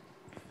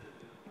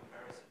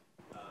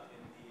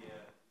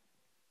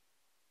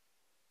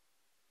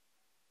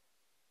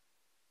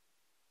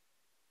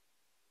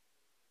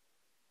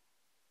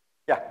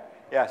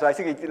 Yeah, so I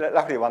think it's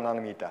roughly 1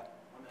 nanometer.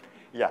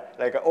 Yeah,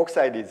 like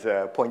oxide is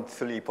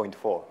 0.3,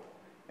 0.4,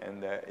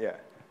 and yeah.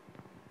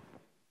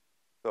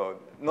 So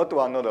not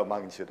one order of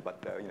magnitude,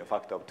 but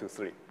factor of 2,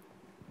 3.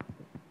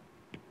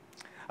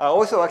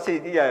 Also,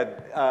 actually, yeah,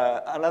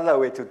 another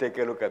way to take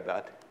a look at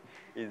that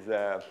is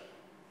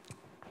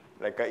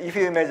like if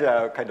you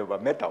measure kind of a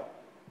metal,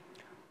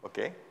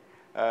 okay,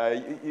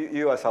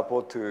 you are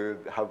supposed to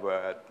have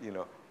a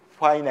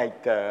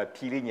finite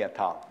T-linear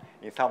term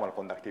in thermal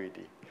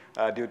conductivity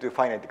due to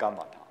finite gamma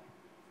term.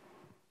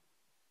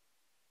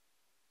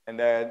 And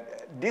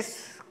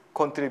this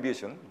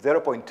contribution,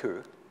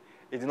 0.2,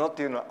 is not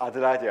as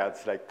large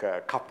as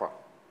like copper.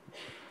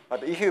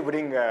 But if you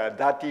bring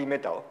dirty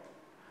metal,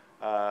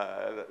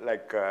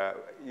 like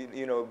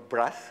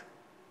brass,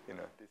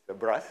 this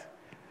brass.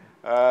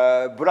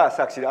 Brass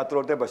actually at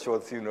low temperature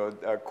shows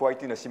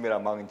quite similar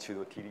magnitude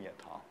of T-linear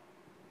term.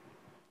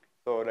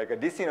 So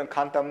like this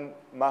quantum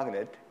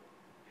magnet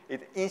is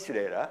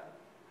insulator.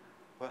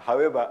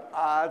 However,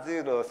 as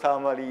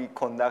thermally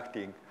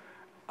conducting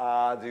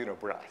as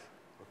brass.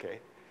 Okay,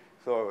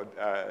 so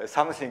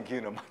something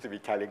must be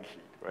carrying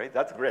heat, right?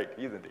 That's great,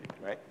 isn't it?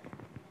 Right?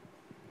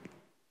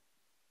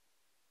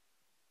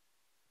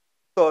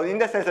 So in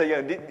that sense,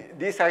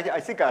 this I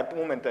think at the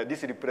moment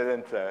this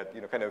represents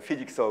kind of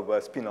physics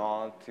of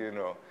spin-on, in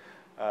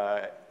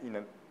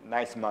a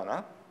nice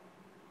manner.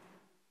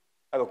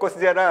 And of course,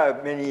 there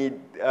are many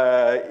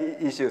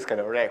issues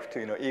kind of left,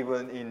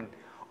 even in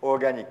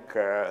organic,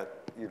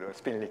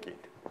 spin liquid.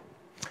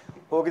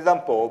 For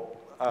example,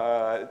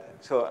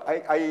 so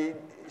I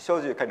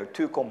showed you kind of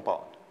 2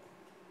 compounds.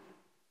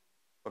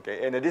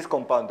 Okay, and this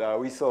compound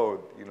we saw,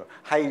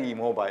 highly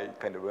mobile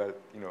kind of,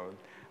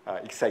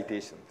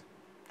 excitations.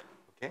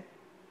 Okay,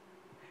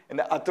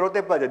 and at low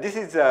temperature, this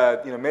is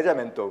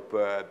measurement of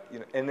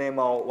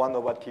NMR 1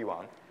 over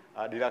T1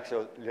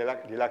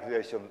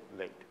 relaxation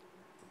rate.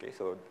 Okay,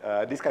 so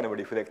this kind of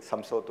reflects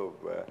some sort of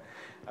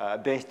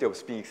density of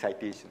spin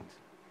excitations.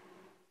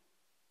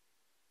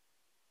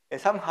 And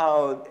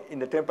somehow, in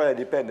the temperature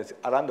dependence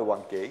around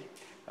 1K,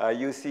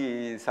 you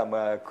see some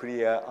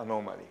clear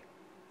anomaly.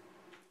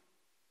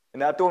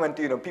 And at the moment,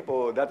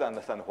 people don't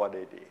understand what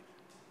it is.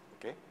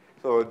 Okay,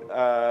 so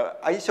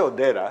I showed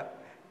data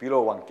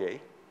below 1K,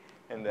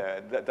 and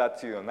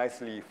that's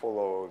nicely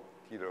follow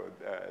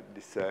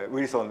this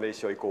Wilson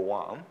ratio equal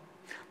 1.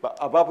 But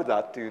above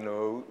that,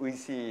 we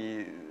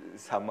see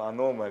some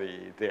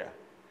anomaly there,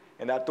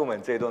 and at the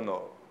moment they don't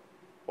know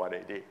what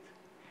it is.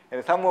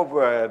 And some of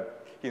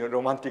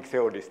romantic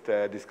theorists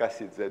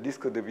discuss it. This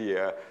could be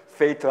a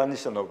phase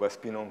transition of a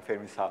spin-on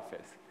Fermi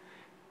surface.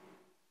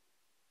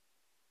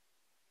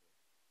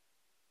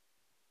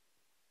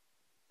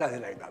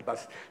 Something like that.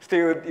 But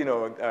still,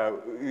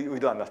 we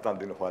don't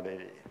understand what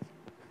it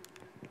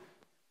is.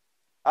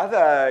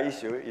 Other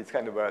issue is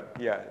kind of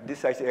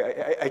this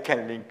I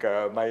can link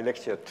my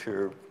lecture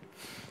to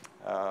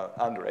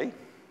Andre.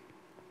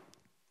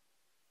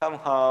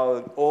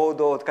 Somehow, all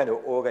those kind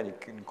of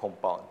organic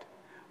compound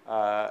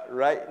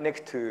right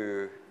next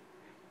to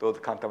those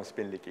quantum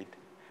spin liquid,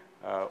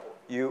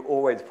 you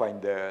always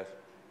find the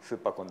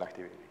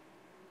superconductivity.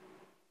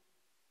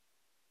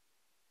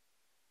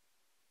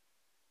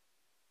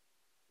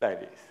 Like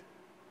this.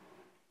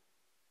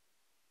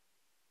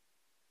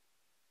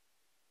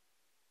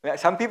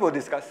 Some people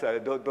discuss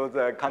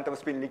those quantum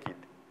spin liquid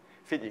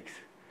physics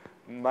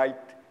might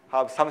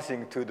have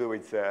something to do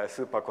with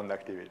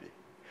superconductivity.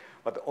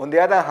 But on the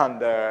other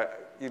hand,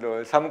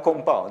 some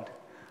compound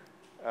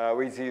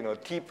with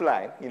T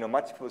prime,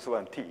 much closer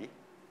than T,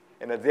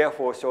 and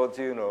therefore shows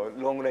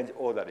long-range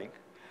ordering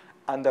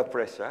under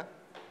pressure,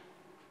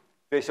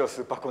 they show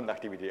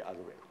superconductivity as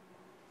well.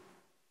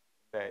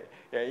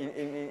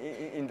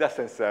 In that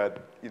sense,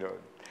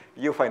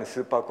 you find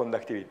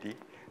superconductivity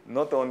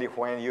not only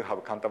when you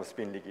have quantum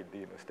spin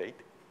liquid state,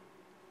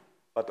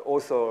 but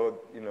also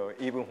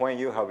even when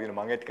you have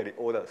magnetically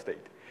ordered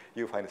state,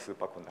 you find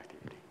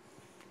superconductivity.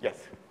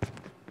 Yes.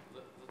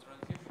 The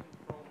transition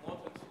from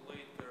Mott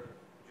insulator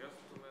just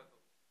to metal.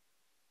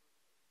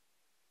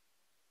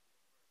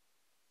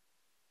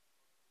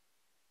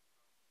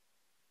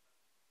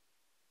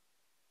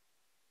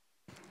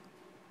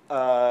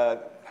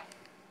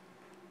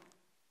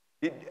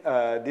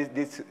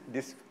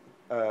 This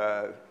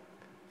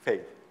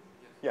phase.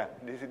 Yes.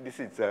 Yeah, this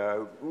is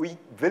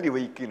very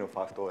weak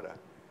first order.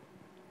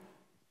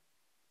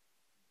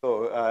 So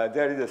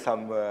there is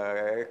some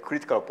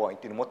critical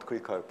point, Mott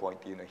critical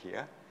point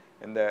here.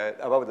 And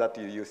above that,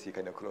 you see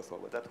kind of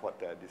crossover. That's what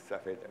this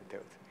phase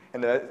tells.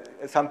 And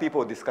some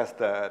people discussed,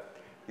 kind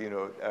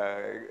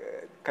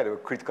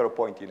of critical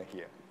point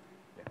here.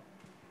 Yeah.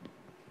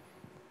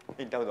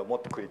 In terms of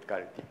Mott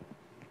criticality.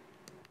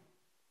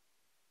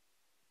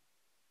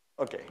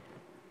 Okay.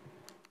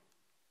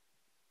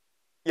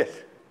 Yes?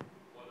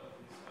 What are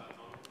these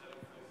non-metallic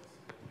phases?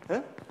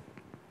 Huh?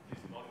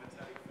 These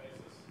non-metallic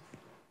phases?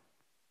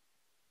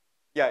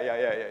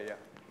 Yeah.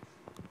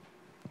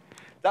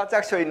 That's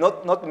actually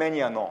not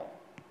many are known.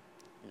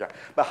 Yeah.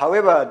 But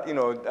however,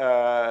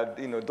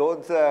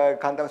 those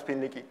quantum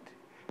spin liquid,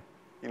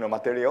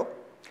 material,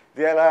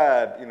 there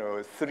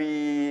are,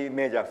 3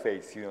 major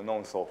phases,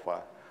 known so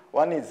far.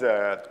 One is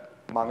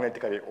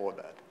magnetically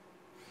ordered.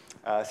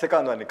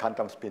 Second one is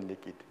quantum spin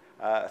liquid.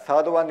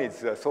 Third one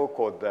is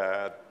so-called,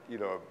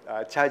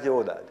 charge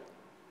ordered.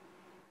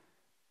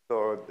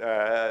 So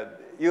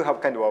you have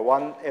kind of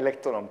 1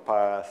 electron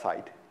per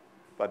side,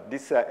 but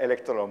this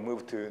electron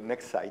moves to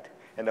next side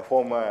and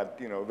form a,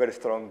 very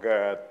strong,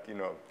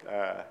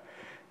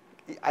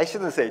 I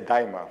shouldn't say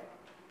dimer,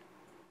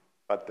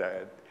 but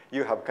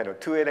you have kind of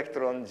 2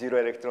 electrons, 0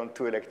 electron,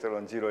 2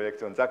 electrons, 0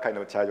 electrons, that kind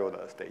of charge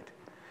order state.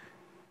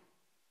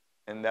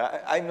 And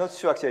I'm not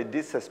sure actually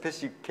this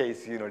specific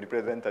case,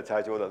 represents a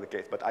charge order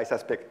case, but I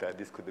suspect that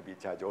this could be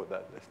charge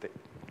order state.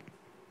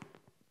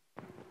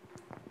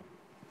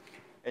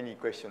 Any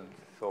questions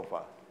so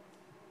far?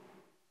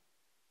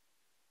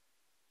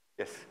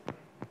 Yes.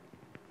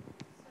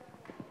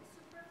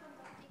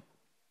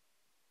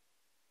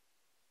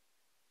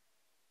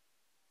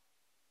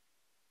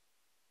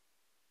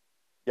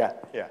 Yeah.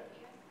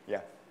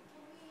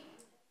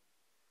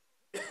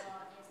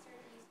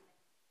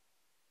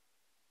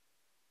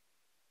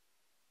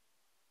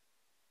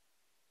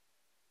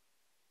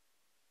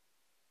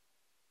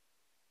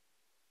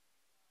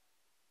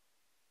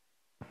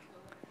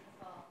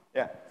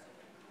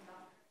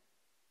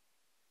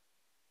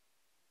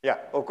 Yeah,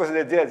 of course,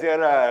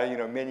 there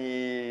are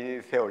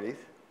many theories.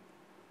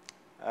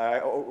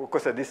 Of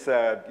course, this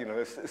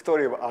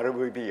story of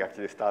RVB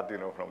actually started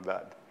from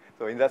that.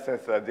 So in that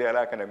sense, there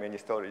are kind of many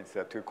stories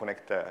to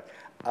connect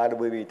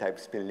RVB type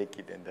spin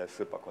liquid and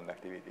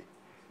superconductivity.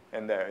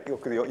 And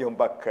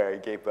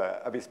Jonbach gave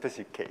a very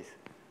specific case.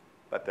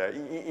 But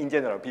in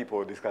general,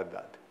 people discuss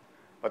that.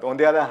 But on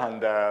the other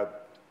hand,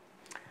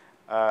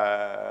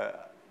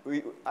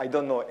 I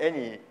don't know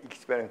any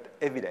experimental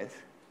evidence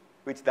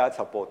which does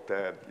support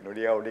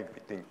real link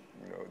between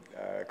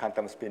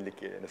quantum spin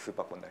liquid and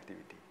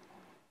superconductivity.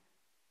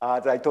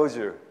 As I told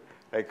you,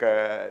 like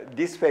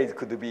this phase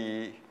could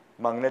be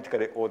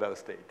magnetically ordered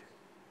state,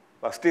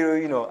 but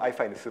still, I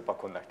find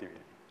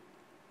superconductivity.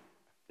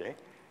 Okay,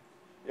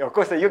 of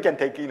course you can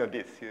take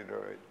this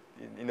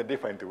in a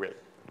different way.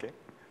 Okay,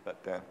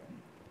 but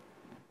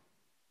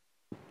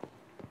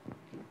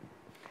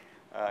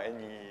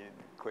any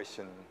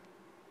question?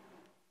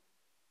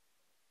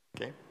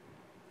 Okay.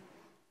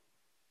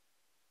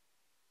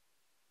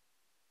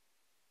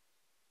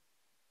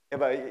 Yeah,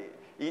 but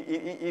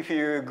if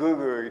you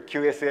Google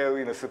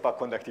QSL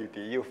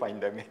superconductivity, you find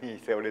many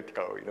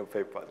theoretical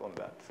papers on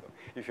that. So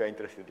if you're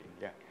interested in,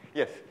 yeah,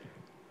 yes.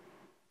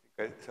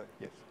 So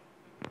yes.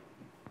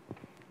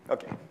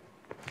 Okay.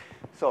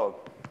 So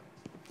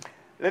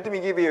let me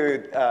give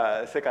you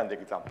a second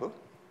example.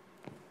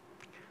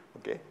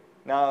 Okay.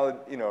 Now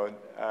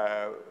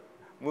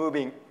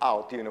moving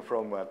out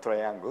from a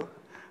triangle,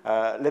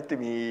 let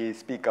me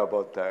speak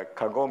about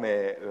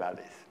Kagome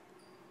lattice.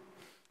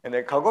 And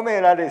the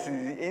Kagome lattice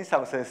is, in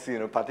some sense,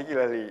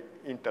 particularly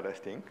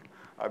interesting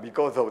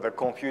because of the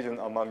confusion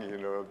among,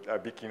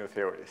 big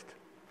theorists.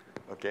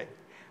 Okay,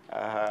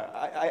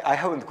 I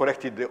haven't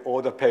collected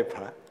all the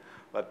paper,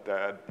 but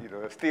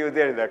still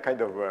there is a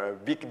kind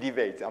of big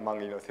debate among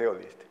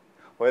theorists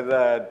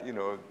whether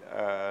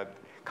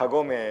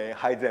Kagome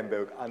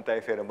Heisenberg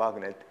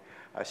antiferromagnet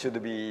should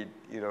be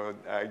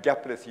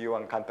gapless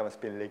U1 quantum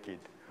spin liquid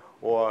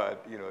or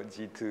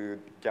G2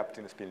 gap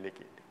spin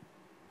liquid.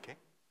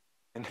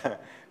 And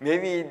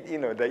maybe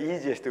the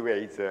easiest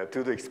way is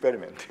to do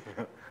experiment,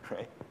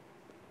 right?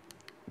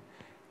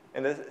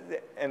 And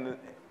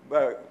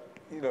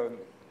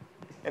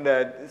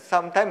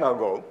some time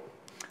ago,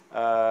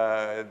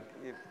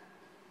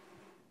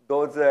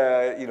 those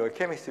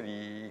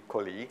chemistry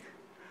colleagues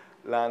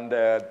learned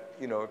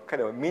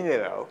kind of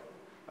mineral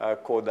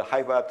called the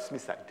Hybrid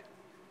smithite.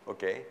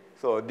 Okay,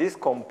 so this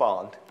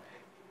compound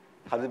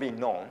has been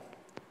known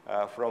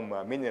from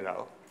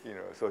mineral.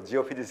 So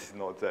geophysicists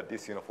know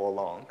this for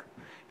long,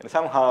 and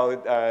somehow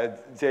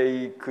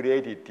they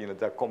created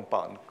the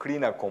compound,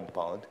 cleaner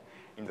compound,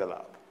 in the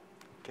lab.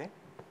 Okay,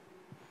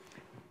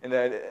 and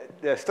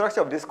the structure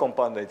of this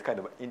compound is kind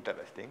of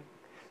interesting.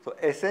 So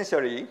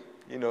essentially,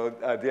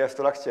 their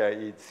structure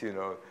is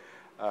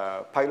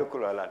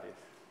pyrocolor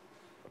lattice,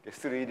 okay,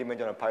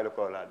 three-dimensional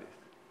pyrocolor lattice,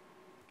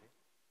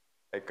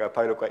 okay, like a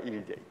pyrocolor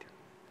iridate.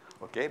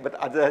 Okay, but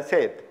as I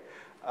said,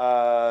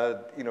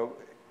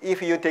 if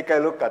you take a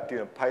look at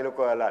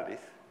pyrocolor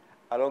lattice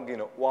along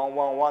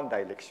 1-1-1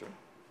 direction,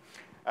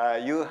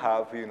 you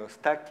have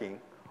stacking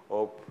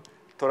of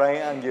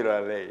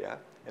triangular layer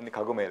and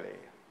Kagome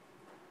layer.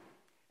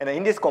 And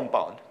in this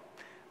compound,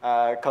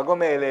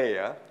 Kagome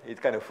layer is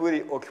kind of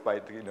fully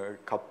occupied,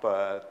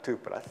 kappa 2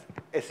 plus,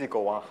 S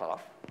equal 1/2.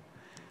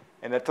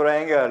 And the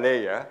triangular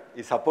layer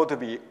is supposed to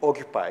be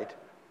occupied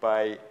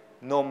by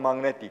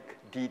non-magnetic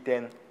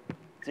D10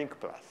 zinc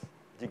plus,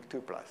 zinc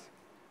 2 plus.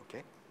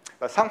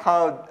 But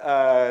somehow,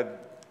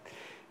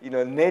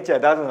 nature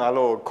doesn't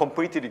allow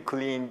completely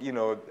clean,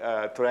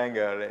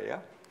 triangular layer,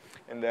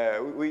 and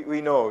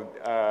we know,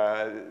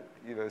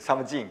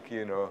 some zinc,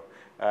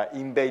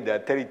 invade the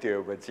territory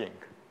of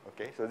zinc.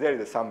 Okay, so there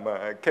is some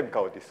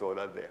chemical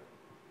disorder there.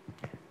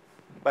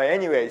 But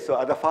anyway, so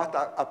as a first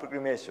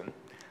approximation,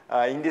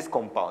 in this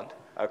compound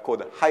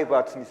called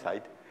hybrid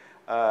smithite,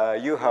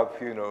 you have,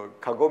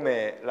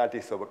 Kagome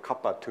lattice of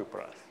kappa 2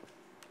 plus.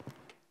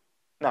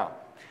 Now,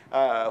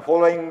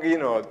 following,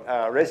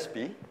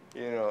 recipe,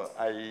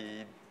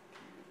 I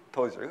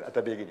told you at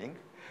the beginning.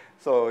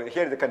 So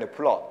here is the kind of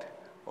plot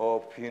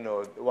of,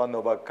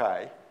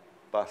 1/chi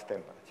burst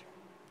temperature.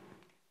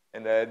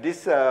 And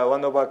this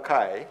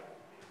 1/chi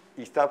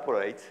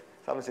extrapolates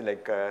something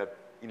like,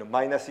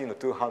 minus,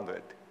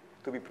 200,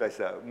 to be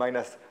precise,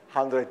 minus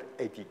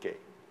 180 K.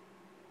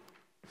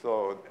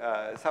 So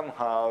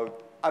somehow,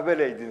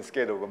 average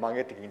scale of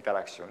magnetic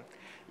interaction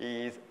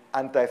is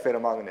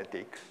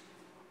antiferromagnetic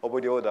over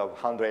the order of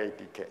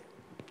 180 K,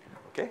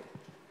 okay?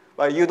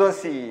 But you don't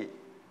see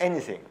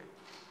anything,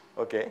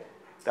 okay,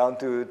 down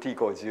to T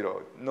equals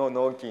 0,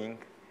 no king,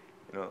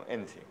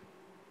 anything,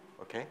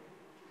 okay?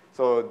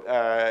 So,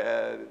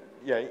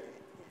 yeah,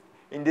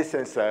 in this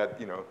sense,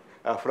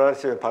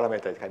 fluorescence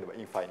parameter is kind of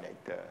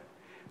infinite,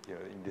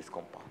 in this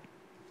compound.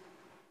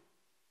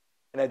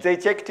 And they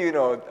checked,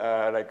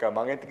 like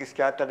magnetic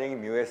scattering,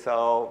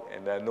 mu-SL,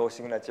 and no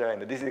signature,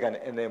 and this is kind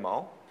of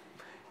NMR.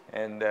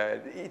 And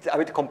it's a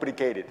bit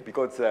complicated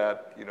because,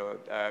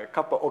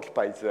 kappa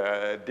occupies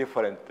a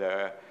different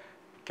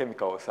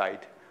chemical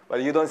site,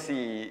 but you don't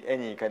see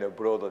any kind of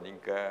broadening.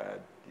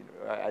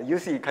 You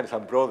see kind of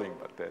some broadening,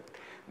 but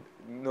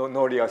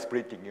no real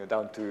splitting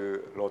down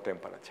to low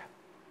temperature.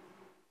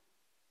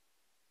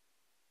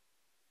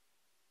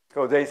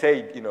 So they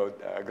say,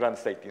 ground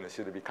state,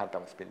 should be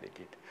quantum spin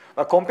liquid.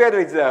 But compared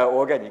with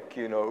organic,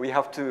 we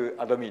have to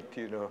admit,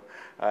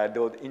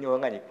 those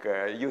inorganic,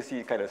 you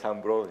see kind of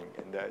some blowing,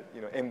 and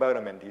the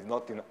environment is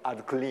not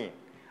as clean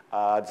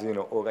as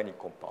organic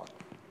compound.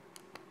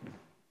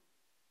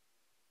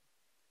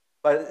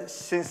 But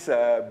since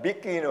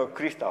big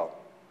crystal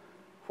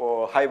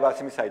for high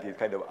basimicity is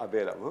kind of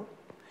available,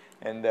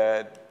 and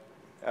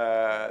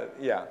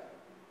yeah,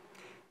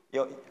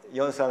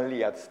 Yonsan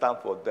Lee at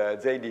Stanford,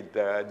 they did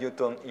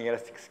Newton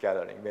inelastic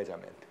scattering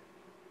measurement.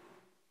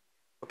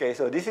 Okay,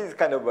 so this is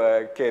kind of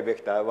a K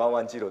vector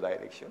 110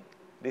 direction.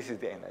 This is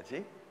the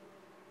energy.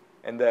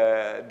 And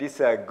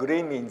this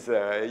green means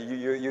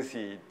you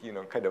see,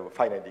 kind of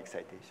finite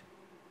excitation.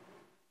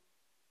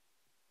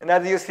 And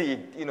as you see,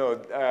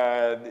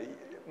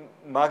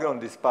 Magnon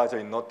dispersion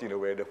is not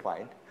well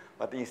defined,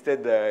 but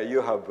instead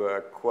you have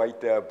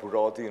quite a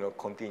broad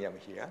continuum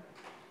here.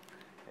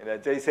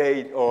 And they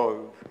say,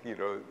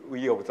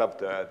 we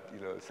observed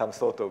some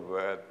sort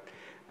of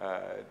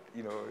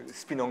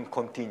spin-on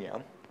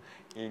continuum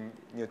in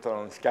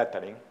neutron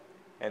scattering,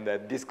 and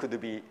this could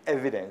be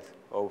evidence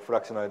of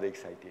fractionalized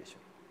excitation.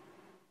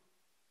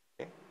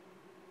 Okay?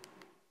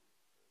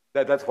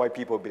 That's why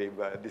people believe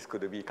this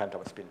could be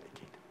quantum spin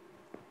liquid.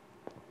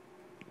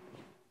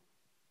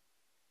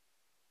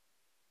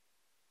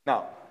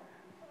 Now,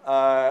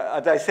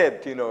 as I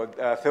said,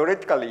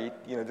 theoretically,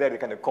 there is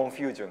kind of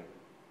confusion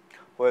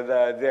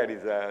whether there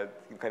is a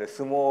kind of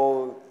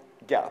small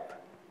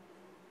gap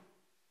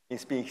in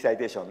spin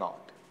excitation or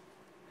not.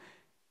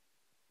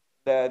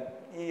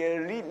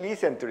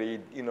 Recently,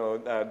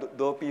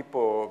 those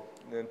people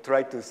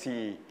try to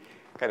see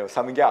kind of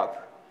some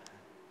gap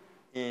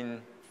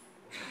in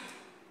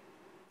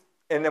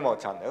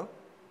NMR channel.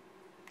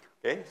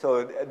 Okay,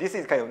 so this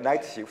is kind of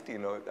night shift,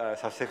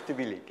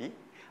 susceptibility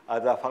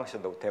as a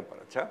function of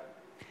temperature.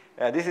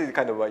 This is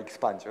kind of an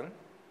expansion,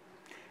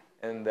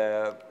 and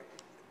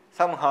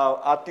somehow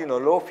at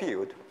low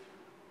field,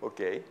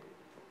 okay,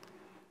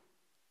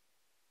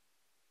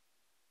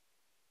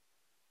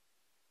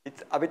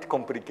 it's a bit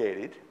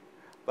complicated,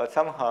 but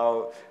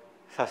somehow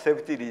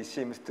susceptibility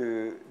seems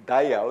to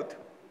die out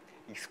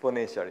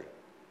exponentially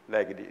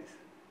like this.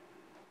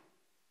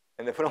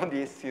 And from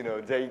this,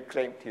 they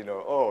claimed,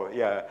 oh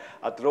yeah,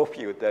 at low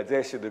field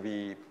there should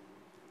be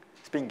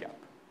spin gap.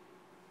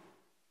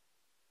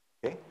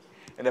 Okay,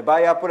 and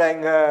by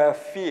applying a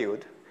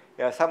field,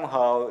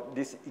 somehow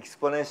this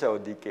exponential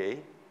decay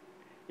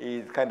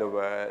is kind of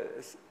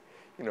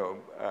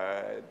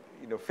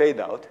fade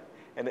out,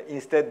 and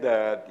instead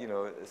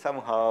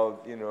somehow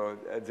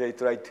they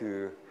try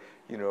to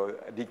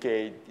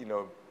decay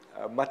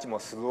much more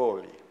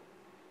slowly.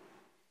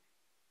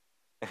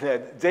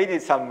 And they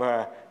did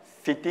some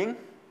fitting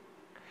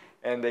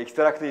and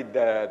extracted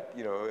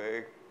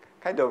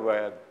kind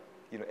of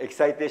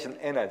excitation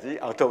energy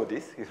out of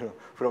this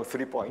from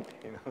 3 point.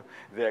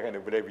 They are kind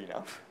of brave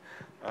enough.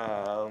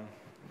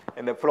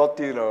 And the plot,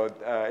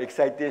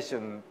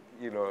 excitation,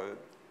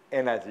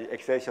 energy,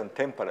 excitation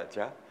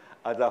temperature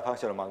as a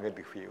function of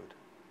magnetic field.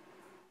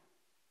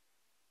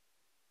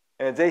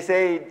 And they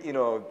say,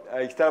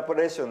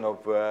 extrapolation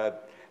of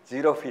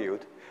zero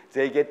field,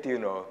 they get,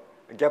 a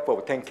gap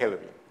of 10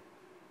 Kelvin.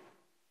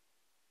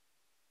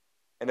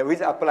 And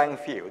with applying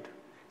field,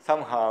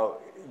 somehow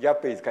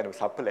gap is kind of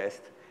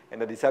suppressed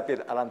and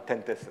disappeared around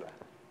 10 Tesla.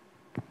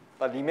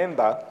 But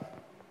remember,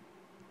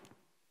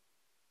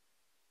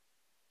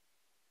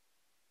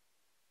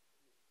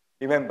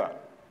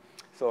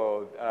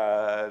 so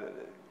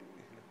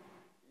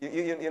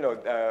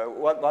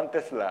 1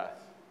 Tesla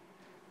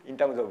in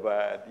terms of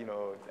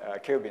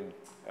Kelvin,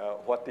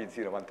 what is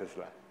 1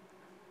 Tesla?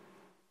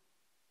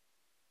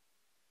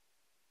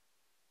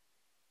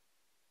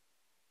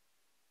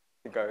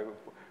 I think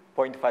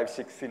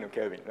 0.56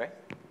 Kelvin, right?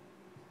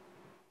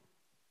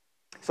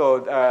 So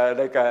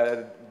like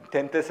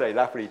 10 Tesla is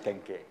roughly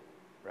 10K,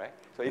 right?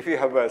 So if you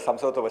have some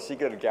sort of a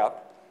secret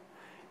gap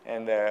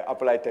and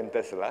apply 10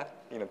 Tesla,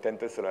 10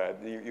 Tesla,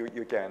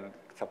 you can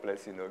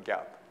suppress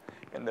gap,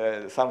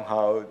 and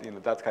somehow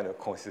that's kind of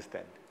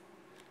consistent.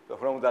 So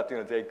from that,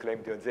 they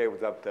claim they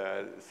observed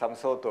some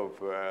sort of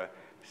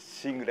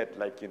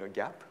singlet-like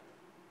gap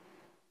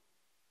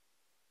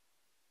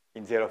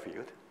in zero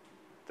field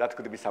that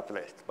could be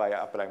suppressed by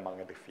applying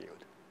magnetic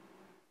field.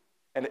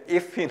 And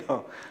if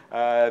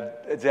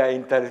their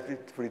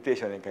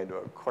interpretation is kind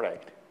of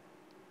correct,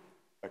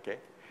 okay,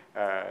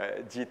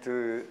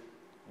 G2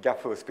 gap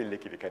for spin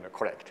liquid is kind of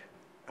correct,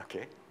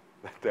 okay.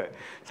 But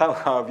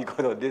somehow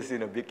because of this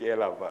big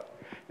error, but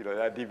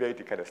that debate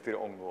is kind of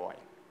still ongoing,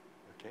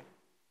 okay.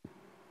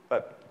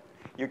 But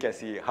you can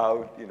see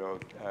how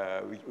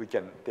we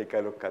can take a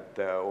look at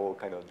all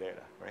kind of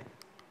data, right?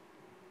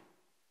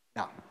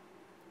 Now.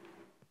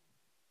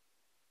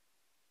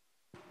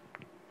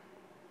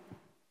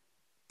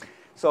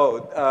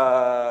 So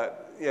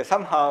yeah,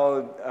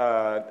 somehow,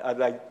 as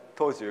I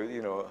told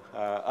you,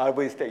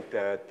 RV state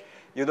that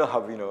you don't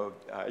have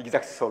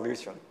exact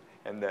solution,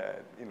 and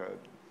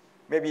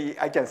maybe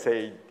I can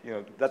say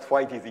that's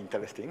why it is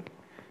interesting,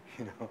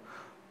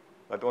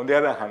 But on the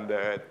other hand,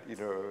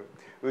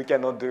 we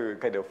cannot do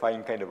kind of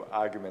fine kind of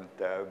argument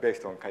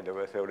based on kind of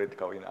a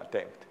theoretical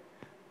attempt.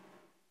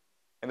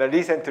 And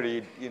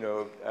recently,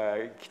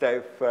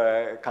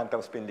 Kita-F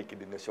quantum spin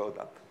liquid showed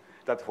up.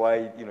 That's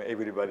why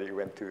everybody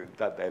went to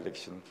that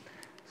direction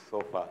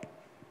so far.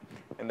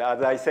 And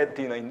as I said,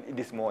 in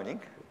this morning,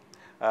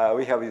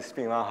 we have this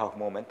spin 1/2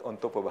 moment on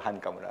top of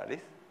honeycomb lattice.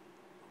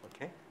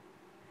 Okay,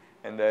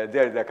 and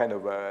there is a kind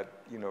of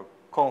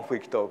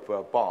conflict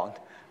of bond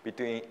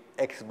between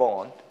X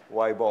bond,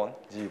 Y bond,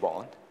 G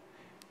bond.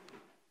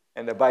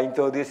 And by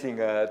introducing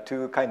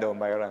two kind of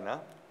Majorana,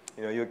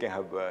 you can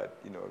have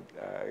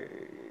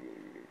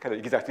kind of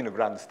exact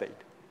ground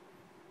state.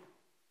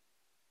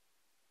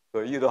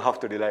 So you don't have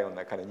to rely on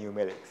that kind of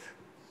numerics.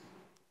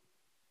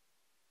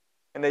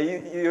 And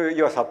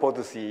you are supposed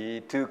to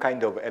see two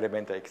kind of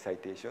elemental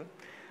excitation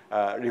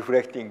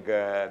reflecting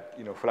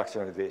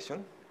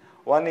fractionalization.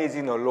 One is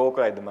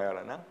localized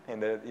Majorana,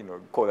 and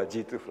called a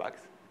G2 flux.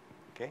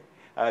 Okay,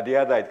 the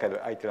other is kind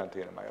of iterant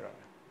Majorana.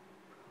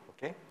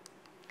 Okay,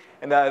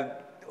 and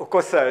of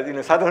course,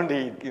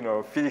 suddenly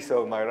physics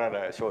of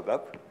Majorana showed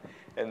up,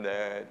 and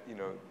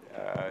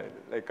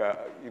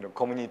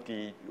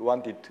community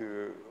wanted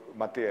to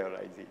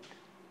materialize it.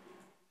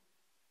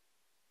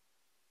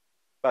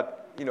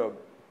 But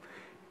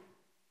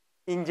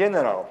in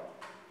general,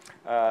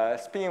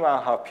 spin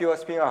 1/2, pure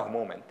spin 1/2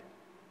 moment,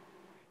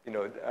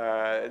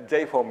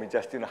 J form is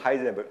just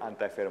Heisenberg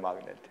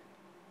antiferromagnet.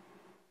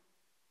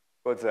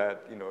 Because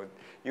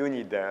you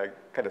need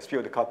kind of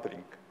field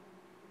coupling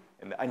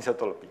and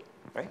anisotropy,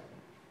 right,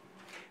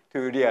 to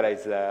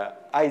realize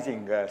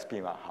Ising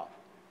spin 1/2.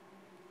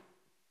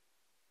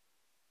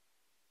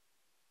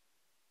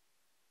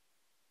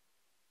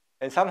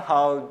 And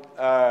somehow,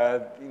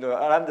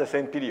 around the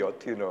same period,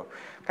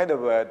 kind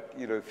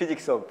of,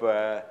 physics of,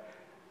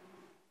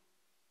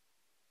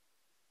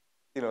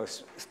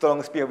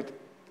 strong spin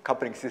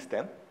coupling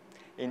system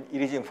in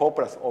iridium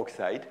 4+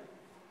 oxide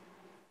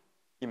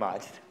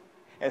emerged.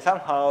 And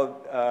somehow,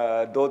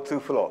 those two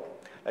flow,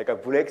 like a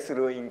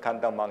breakthrough in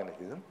quantum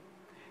magnetism,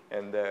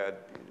 and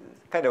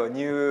kind of a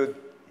new,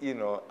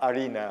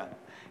 arena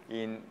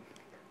in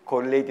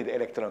correlated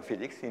electron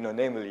physics,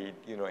 namely,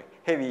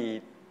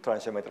 heavy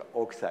transition metal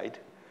oxide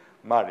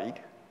married,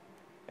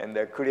 and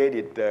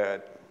created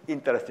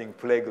interesting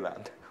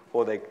playground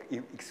for the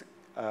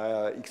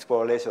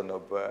exploration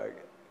of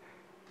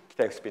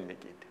Kita-F spin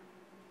liquid.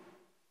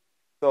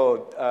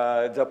 So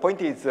the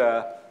point is,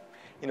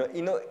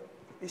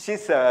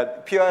 since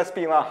pure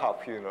spin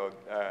 1/2,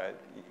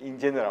 in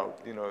general,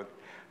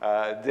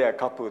 they are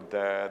coupled,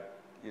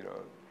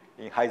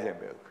 in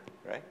Heisenberg,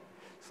 right?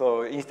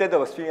 So instead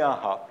of spin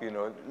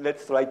 1/2,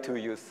 let's try to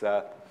use,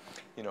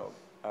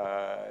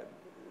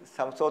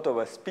 some sort of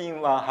a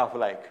spin 1/2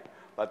 like,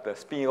 but a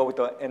spin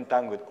orbital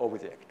entangled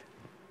object,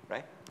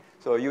 right?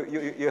 So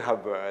you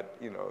have,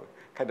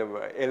 kind of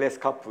a LS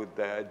coupled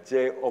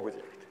J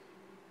object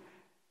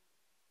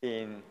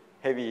in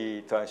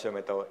heavy transition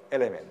metal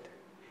element.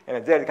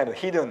 And there's kind of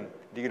hidden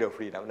degree of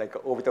freedom, like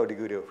orbital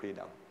degree of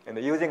freedom. And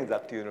using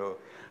that,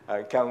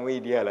 can we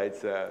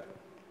realize,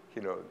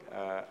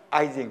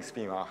 Ising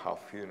spin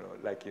 1/2,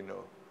 like,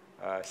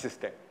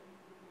 system.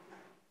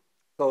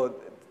 So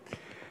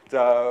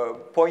the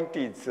point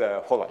is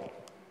following.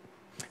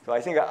 So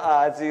I think,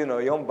 as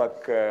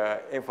Jonbach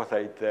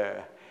emphasized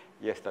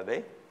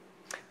yesterday,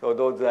 so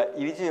those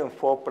iridium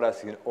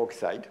 4+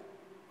 oxide,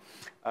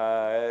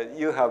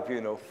 you have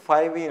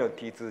 5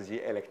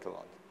 T2G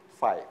electrons,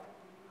 5.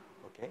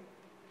 Okay,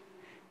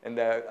 and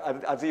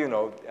as you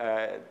know,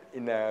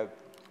 in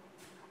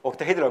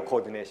octahedral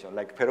coordination,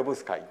 like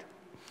perovskite,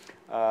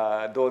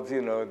 those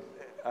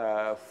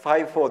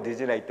 5-4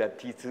 degenerate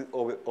T2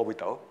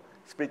 orbital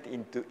split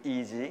into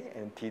EG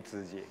and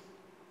T2G.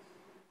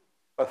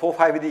 But for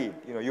 5D,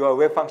 your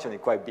wave function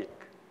is quite big,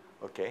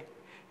 okay?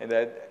 And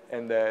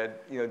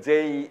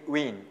they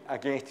win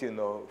against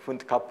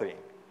Funt coupling,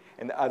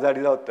 and as a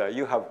result,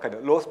 you have kind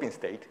of low spin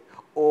state,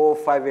 all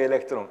 5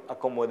 electrons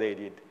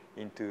accommodated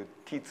into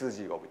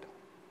T2G orbital.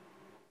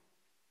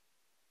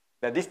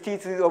 Now this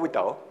T2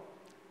 orbital,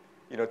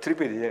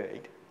 triple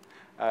degenerate,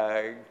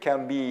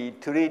 can be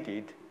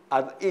treated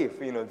as if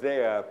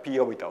they are p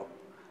orbital,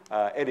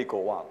 L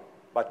equal 1,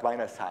 but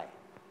minus sign.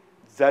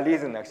 The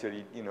reason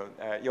actually,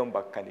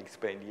 Jonbach kind of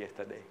explained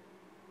yesterday.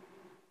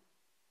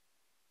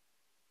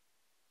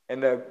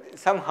 And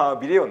somehow,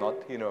 believe or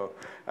not,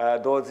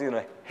 those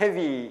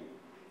heavy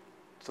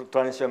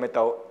transition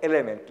metal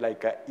element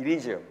like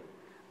iridium,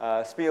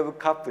 spin of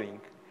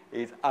coupling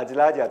is as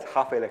large as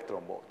half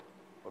electron volt.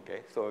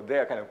 Okay, so they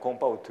are kind of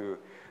comparable to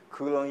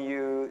Coulomb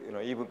U,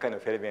 even kind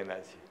of Fermi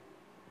energy.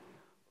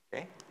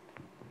 Okay,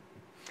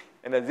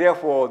 and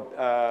therefore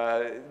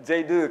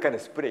they do kind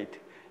of split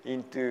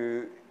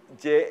into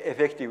J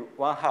effective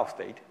 1/2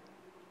 state,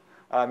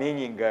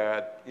 meaning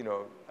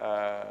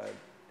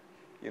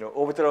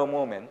orbital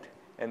moment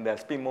and the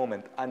spin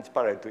moment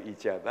antiparallel to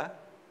each other,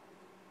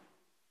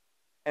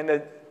 and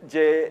the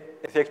J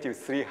effective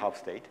 3/2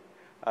 state,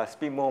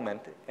 spin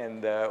moment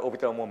and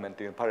orbital moment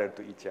parallel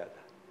to each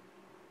other.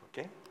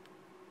 Okay?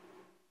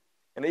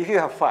 And if you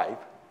have 5,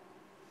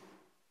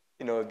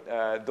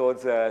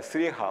 those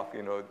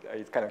 3.5,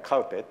 it's kind of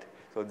clouded,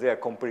 so they are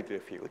completely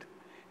filled.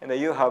 And then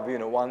you have,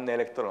 1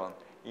 electron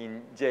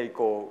in J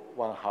equal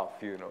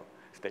 1/2,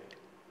 state.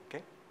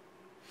 Okay?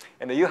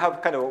 And then you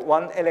have kind of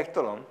 1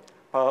 electron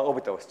per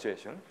orbital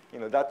situation.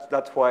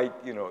 That's why,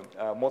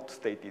 Mott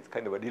state is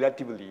kind of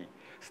relatively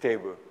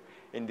stable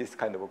in this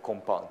kind of a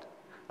compound.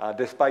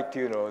 Despite,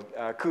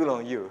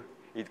 Coulomb U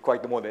is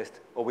quite modest,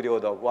 of the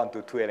order of 1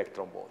 to 2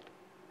 electron volt.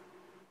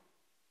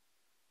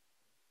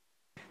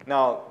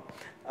 Now,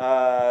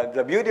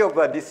 the beauty of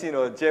this,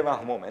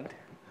 J1 moment,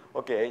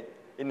 okay,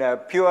 in a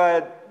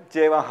pure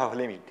J1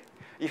 limit,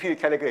 if you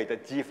calculate a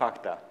G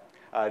factor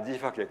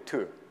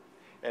 2,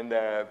 and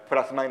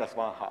plus minus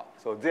 1/2,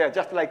 so they are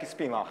just like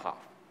spin 1/2.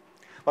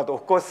 But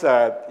of course,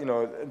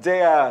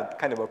 they are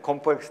kind of a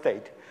complex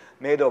state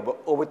made of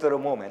orbital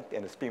moment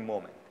and spin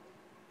moment.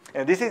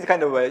 And this is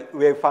kind of a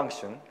wave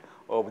function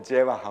of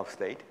J1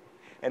 state.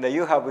 And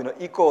you have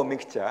equal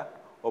mixture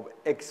of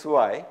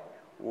xy,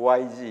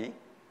 yg,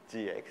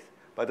 gx.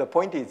 But the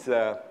point is,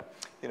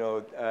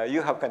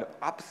 you have kind of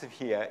upspin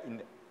here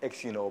in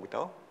x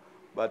orbital,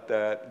 but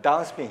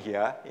downspin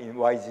here in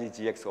yg,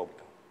 gx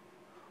orbital.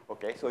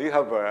 Okay, so you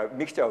have a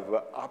mixture of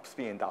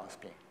upspin and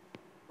downspin.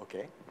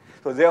 Okay,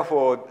 so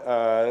therefore,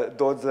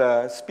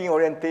 those spin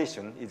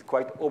orientation is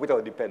quite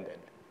orbital dependent.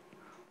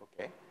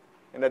 Okay,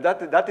 and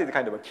that is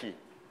kind of a key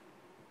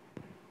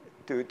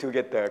to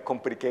get the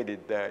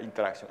complicated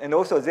interaction. And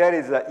also, there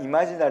is an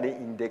imaginary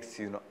index,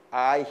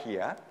 I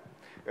here.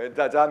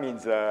 That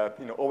means,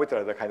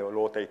 orbitals are kind of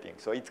rotating.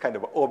 So it's kind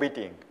of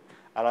orbiting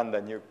around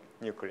the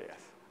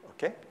nucleus,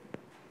 okay?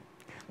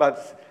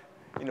 But,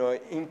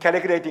 in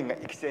calculating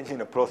exchange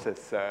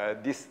process,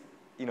 this,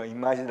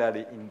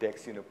 imaginary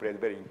index, plays a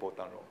very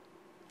important role,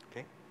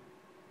 okay?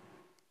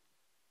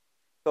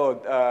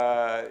 So,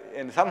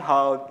 and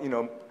somehow,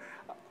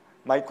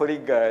 my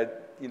colleague,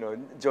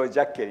 Joy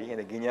Jacquery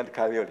and Guignard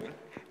Caviolin,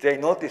 they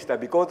noticed that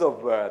because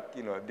of,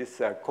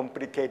 this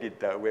complicated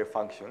wave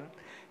function,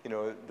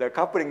 the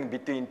coupling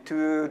between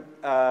two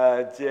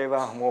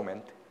J1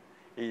 moment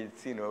is,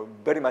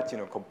 very much,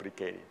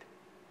 complicated.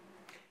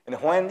 And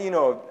when,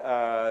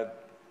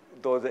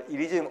 those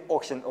iridium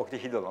oxygen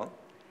octahedron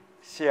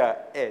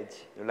share edge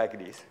like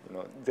this,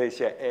 they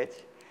share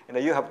edge, and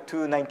you have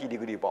two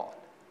 90-degree bonds.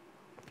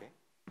 Okay?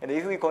 And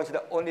if we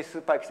consider only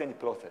super exchange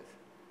process,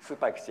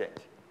 super exchange,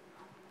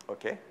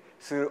 okay,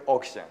 through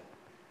oxygen,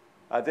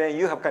 then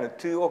you have kind of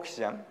two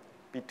oxygen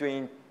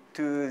between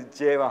two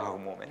J1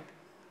 moment.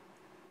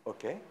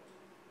 Okay.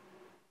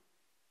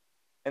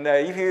 And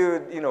if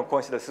you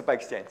consider super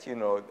exchange,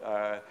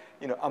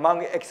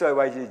 among x, y,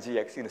 y, z,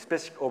 gx,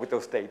 specific orbital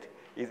state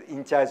is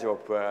in charge of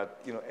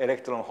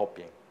electron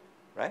hopping,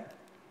 right?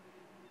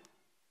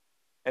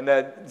 And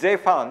they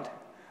found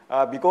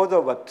because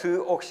of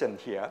two oxygen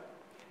here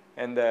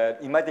and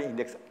imaginary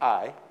index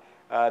I,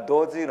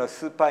 those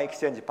super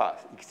exchange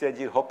paths,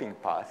 exchange hopping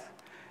paths,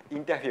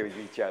 interfere with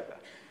each other.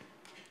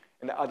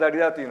 And as a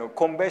result,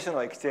 conventional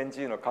exchange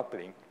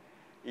coupling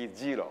is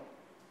 0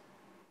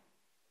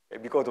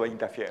 because of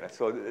interference.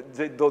 So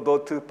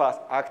those two paths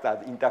act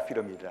as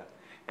interferometer,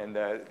 and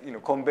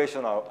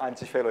conventional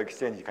anti-ferro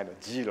exchange kind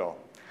of 0.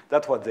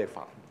 That's what they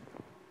found.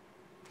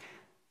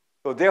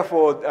 So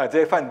therefore,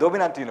 they find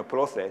dominant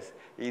process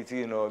is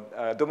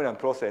dominant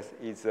process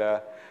is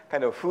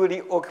kind of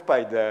fully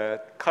occupied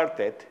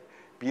quartet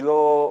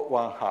below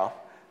 1/2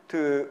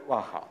 to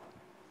 1/2.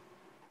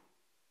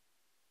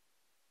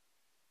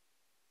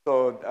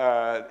 So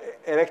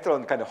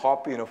electron kind of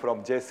hop,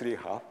 from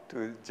J3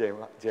 to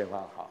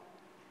J1 half.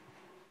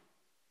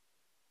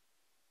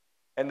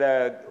 And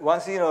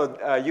once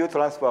you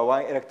transfer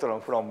one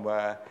electron from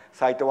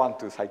site 1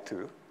 to site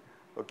 2,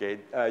 okay,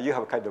 you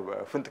have kind of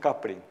a Funke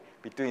coupling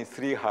between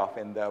 3/2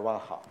 and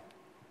 1/2.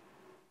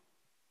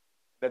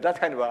 That's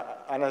kind of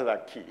another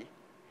key.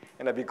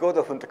 And because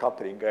of Funke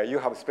coupling, you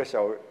have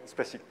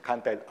specific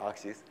quantized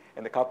axis,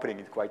 and the coupling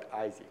is quite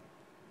easy.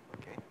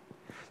 Okay.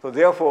 So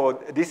therefore,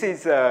 this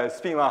is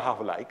spin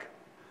 1/2 like,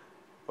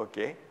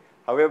 okay.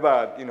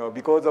 However,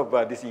 because of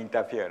this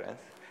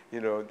interference,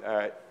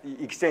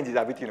 exchange is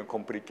a bit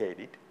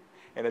complicated,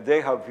 and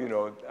they have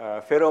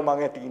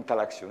ferromagnetic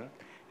interaction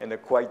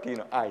and quite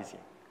easy,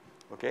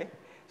 okay.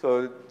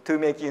 So to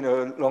make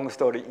long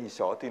story in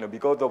short,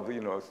 because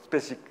of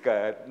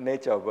specific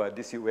nature of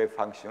this wave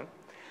function,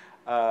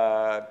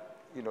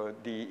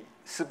 the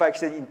super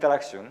exchange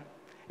interaction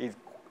is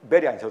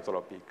very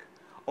isotropic.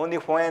 Only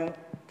when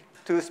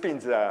two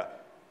spins are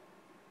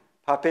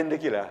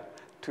perpendicular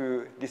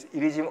to this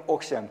iridium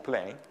oxygen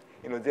plane,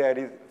 there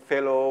is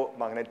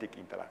ferromagnetic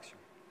interaction.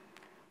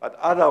 But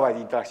otherwise,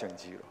 interaction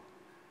is 0.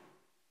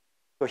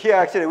 So here,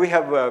 actually, we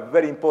have a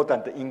very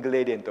important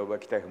ingredient of a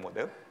Kita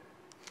model.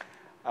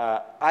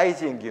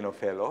 Ising,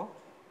 ferro,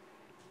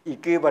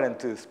 equivalent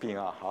to spin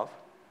 1/2.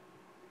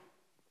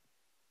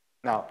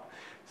 Now,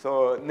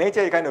 so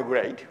nature is kind of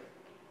great.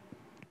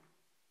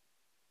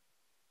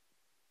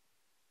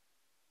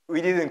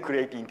 We didn't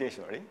create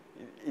intentionally.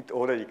 It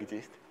already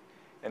exists.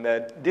 And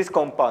this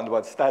compound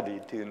was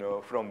studied,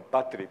 from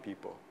battery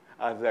people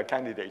as a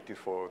candidate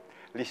for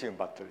lithium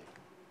battery.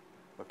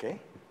 Okay.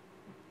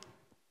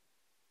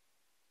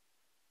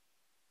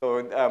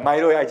 So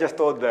I just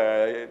told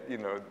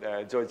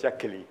George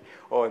Ackley,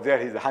 oh, there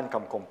is a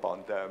honeycomb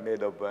compound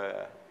made of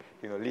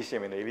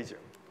lithium and iridium.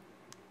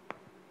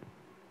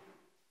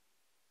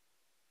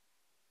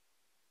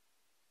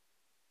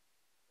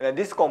 And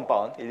this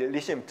compound is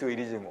lithium-2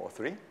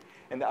 iridium-O3.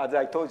 And as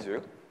I told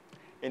you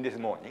in this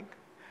morning,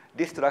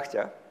 this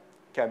structure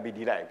can be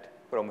derived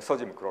from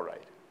sodium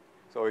chloride.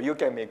 So you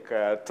can make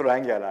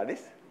triangular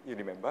lattice, you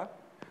remember,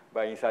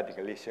 by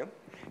inserting lithium.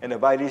 And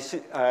by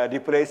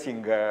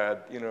replacing,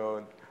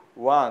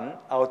 1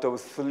 out of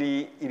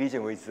 3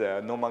 iridium with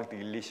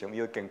non-magnetic lithium,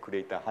 you can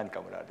create a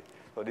honeycomb lattice.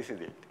 So this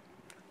is it,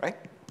 right?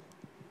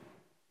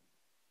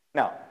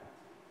 Now,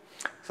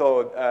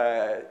 so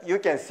you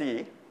can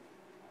see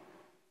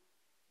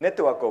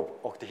network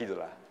of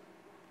octahedra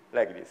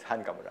like this,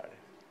 honeycomb lattice.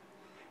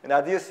 And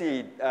as you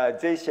see,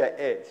 J-share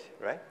edge,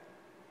 right?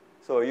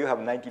 So you have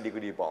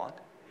 90-degree bond,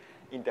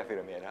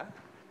 interferometer error.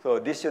 So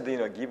this should,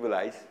 give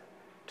rise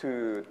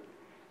to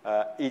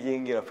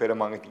aging,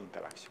 ferromagnetic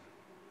interaction.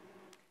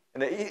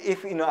 And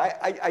if,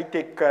 I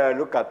take a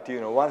look at,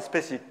 one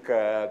specific,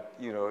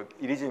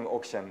 iridium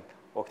oxygen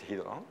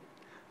octahedron,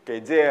 okay,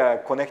 they are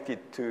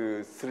connected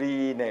to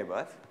 3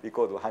 neighbors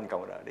because of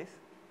honeycomb lattice.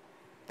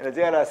 And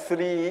there are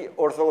 3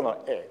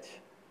 orthogonal edges,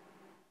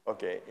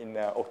 okay, in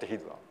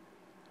octahedron.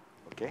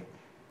 Okay.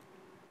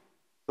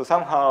 So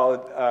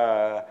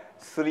somehow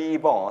 3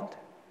 bond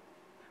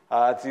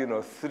has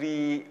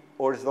 3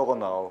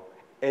 orthogonal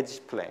edge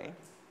planes.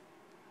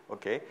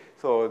 Okay.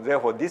 So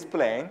therefore this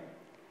plane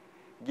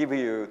give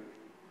you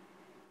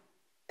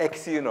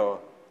X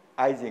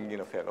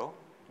Ising fellow.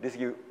 This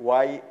gives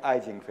Y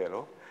Ising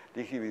fellow.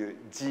 This gives you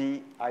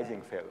G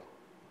Ising fellow.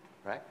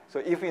 Right? So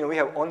if we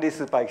have only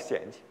super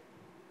exchange,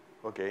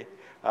 okay,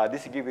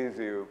 this gives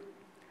you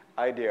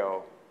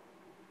ideal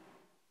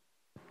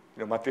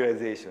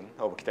materialization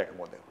of Kita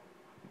model.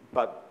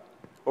 But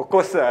of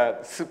course,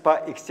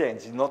 super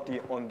exchange is not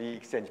the only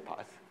exchange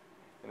path.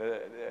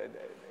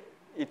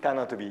 It turned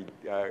out to be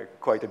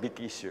quite a big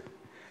issue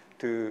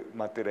to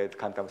materialize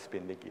quantum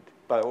spin liquid.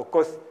 But of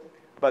course,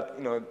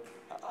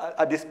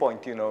 at this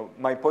point,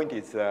 my point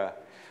is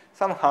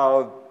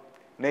somehow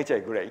nature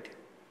is great.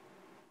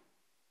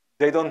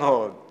 They don't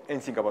know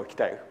anything about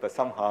Kita, but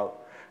somehow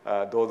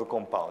those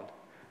compounds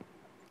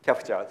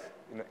captures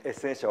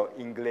essential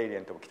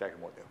ingredient of Kita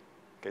model.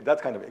 Okay,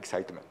 that kind of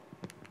excitement.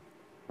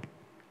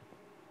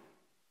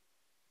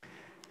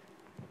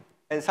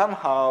 And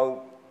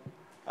somehow,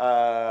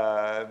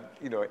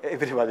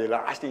 everybody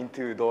rushed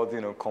into those,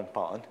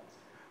 compound.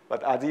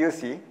 But as you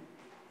see,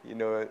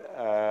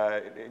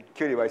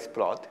 Curie-Weiss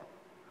plot.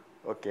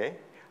 Okay.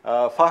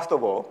 First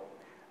of all,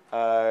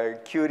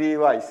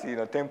 Curie-Weiss,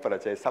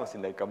 temperature is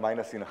something like a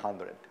minus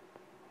 100.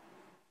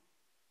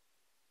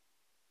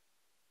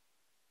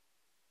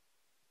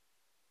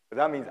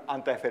 That means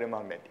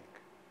anti-ferromagnetic.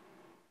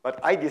 But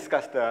I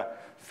discussed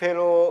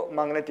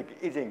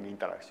ferromagnetic Ising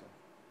interaction.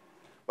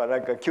 But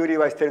like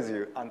Curie-Weiss tells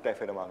you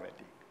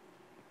anti-ferromagnetic.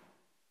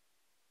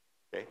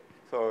 Okay,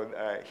 so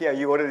here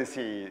you already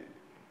see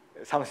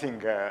something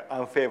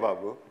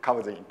unfavorable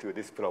comes into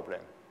this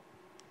problem.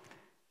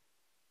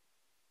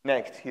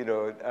 Next,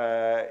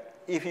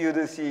 if you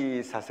do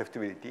see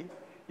susceptibility,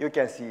 you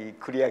can see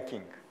clear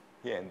kink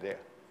here and there.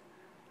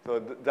 So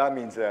that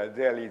means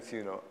there is,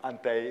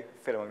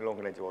 anti-ferromagnetic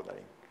long-range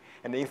ordering.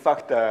 And in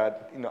fact,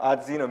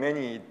 as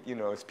many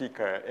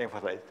speakers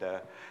emphasized,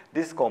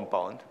 this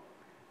compound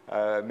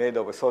made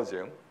of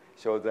sodium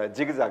shows a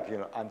zigzag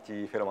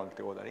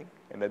anti-ferromagnetic ordering,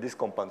 and this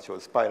compound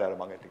shows spiral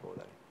magnetic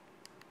ordering.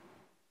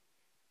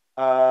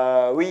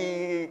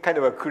 We kind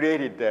of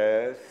created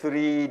a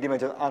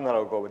 3-dimensional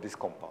analog of this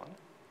compound.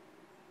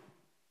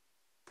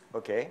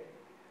 Okay.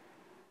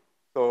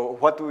 So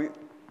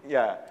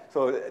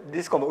so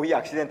this compound we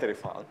accidentally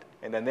found,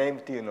 and the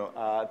name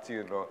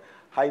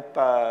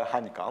hyper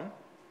honeycomb.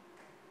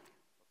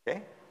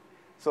 Okay.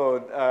 So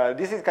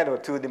this is kind of a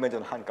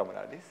 2-dimensional honeycomb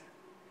lattice.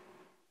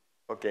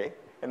 Okay.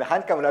 And the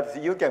honeycomb lattice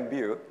you can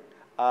view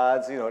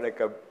as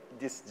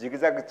this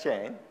zigzag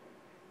chain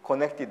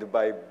connected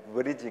by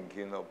bridging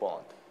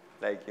bond,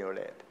 like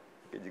red,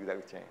 okay,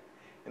 zigzag chain.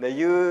 And then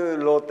you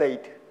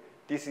rotate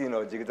this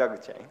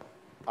zigzag chain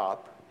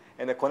up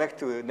and then connect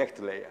to next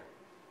layer.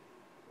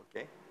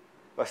 Okay.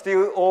 But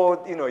still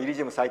all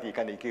iridium site is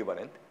kind of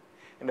equivalent.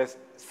 And that's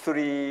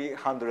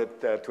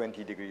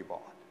 320-degree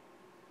bond.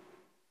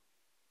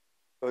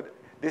 So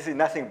this is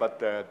nothing but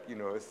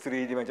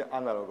 3-dimensional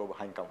analog of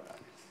honeycomb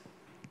lattice.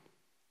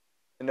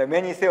 And there are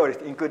many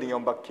theorists, including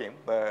Yonbak Kim,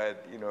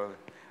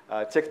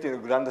 checked the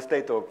ground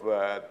state of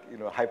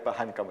hyper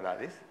honeycomb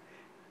lattice,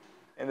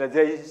 and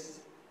they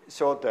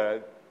showed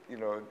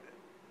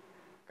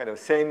kind of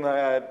same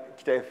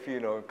Kita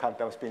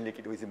quantum spin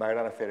liquid with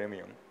Majorana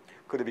fermium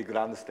could be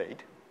ground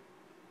state.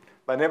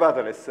 But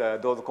nevertheless,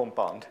 those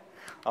compounds,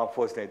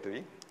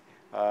 unfortunately,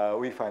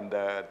 we find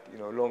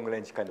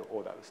long-range kind of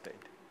ordered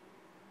state.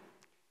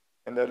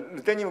 And the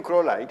ruthenium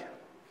chloride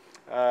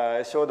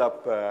showed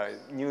up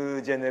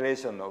new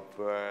generation of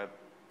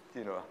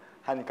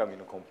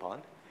honeycomb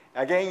compound.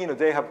 Again,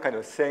 they have kind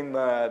of same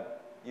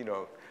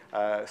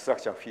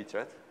structure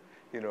features.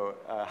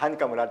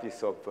 Honeycomb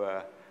lattice of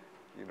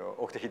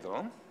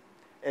octahedron,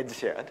 edge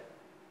shared.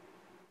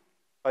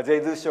 But they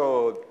do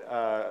show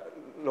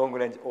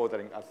long-range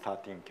ordering at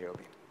 13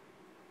 Kelvin.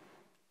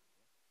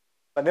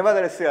 But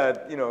nevertheless,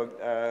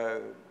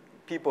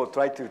 people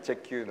try to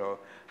check,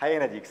 high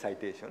energy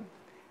excitation,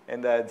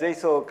 and they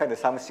saw kind of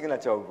some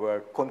signature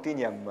of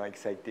continuum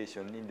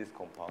excitation in this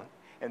compound,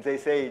 and they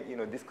say,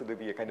 this could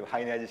be a kind of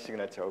high energy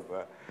signature of,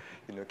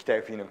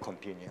 kita-euphonium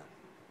continuum.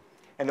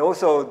 And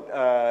also,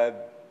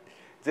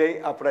 they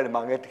applied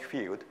magnetic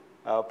field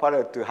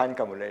parallel to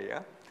honeycomb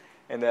layer,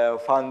 and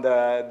found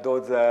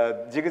those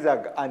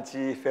zigzag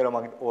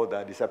anti-ferromagnetic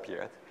order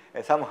disappeared,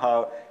 and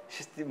somehow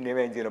system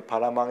remains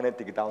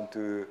paramagnetic down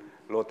to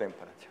low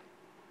temperature.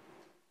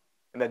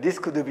 And this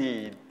could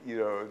be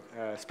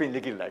spin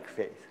liquid-like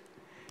phase.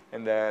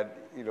 And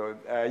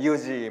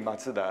Yuji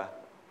Matsuda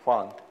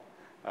found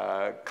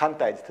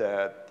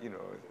quantized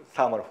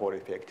thermal Hall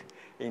effect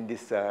in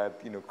this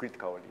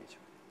critical region.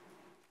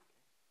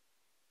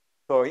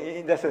 So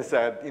in that sense,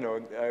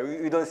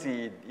 we don't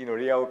see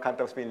real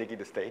quantum spin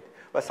liquid state,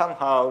 but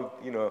somehow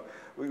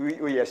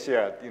we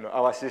assure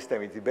our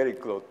system is very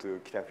close to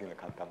kita-euphonium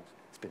quantum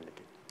spin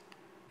liquid.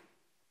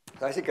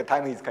 So I think the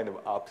time is kind of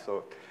up.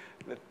 So,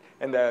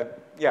 and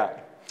yeah,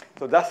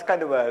 so that's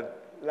kind of a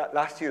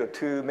last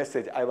two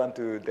message I want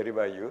to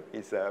deliver you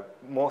is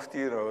most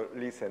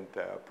recent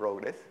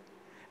progress,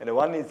 and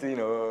one is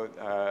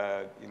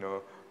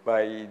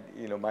by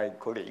my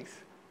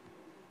colleagues.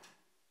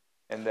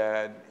 And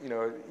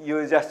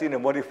you just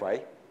modify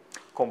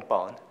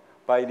compound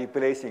by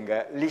replacing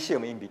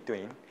lithium in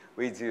between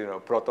with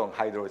proton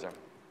hydrogen,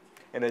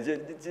 and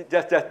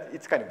just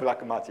it's kind of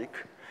black magic.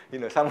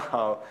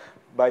 Somehow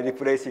by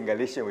replacing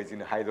lithium with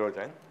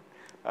hydrogen,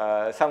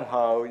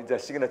 somehow the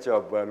signature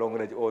of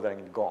long-range ordering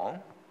is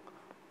gone.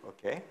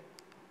 Okay,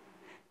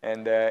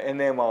 and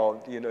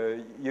NMR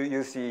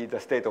you see the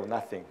state of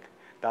nothing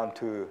down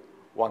to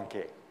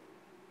 1K.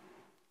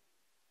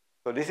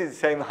 So this is the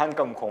same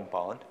honeycomb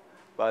compound,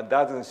 but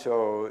doesn't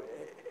show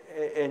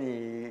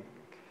any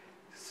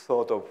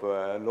sort of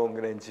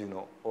long-range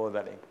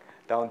ordering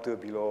down to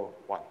below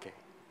 1K.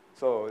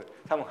 So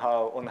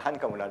somehow on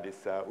honeycomb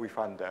lattice, we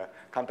found the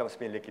quantum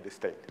spin liquid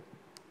state.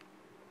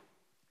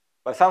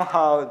 But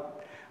somehow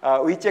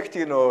we checked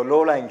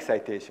low-line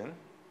excitation,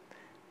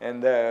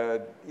 and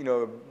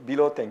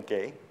below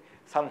 10K,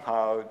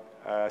 somehow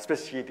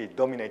specificity is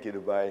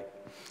dominated by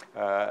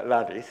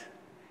lattice,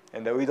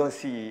 and we don't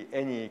see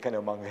any kind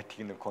of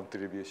magnetic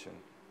contribution.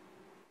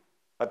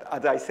 But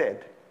as I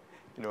said,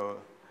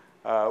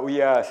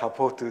 we are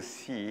supposed to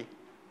see,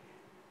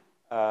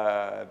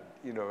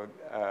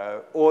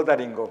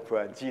 ordering of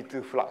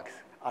G2 flux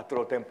at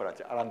low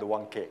temperature around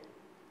 1K,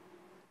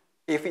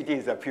 if it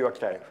is a pure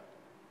type,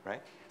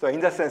 right? So in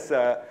that sense,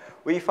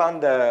 we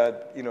found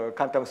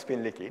quantum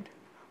spin liquid,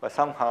 but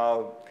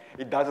somehow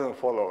it doesn't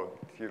follow,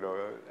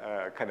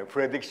 kind of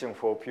prediction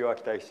for pure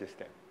type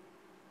system.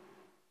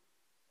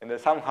 And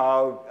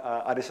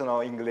somehow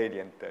additional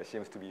ingredient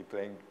seems to be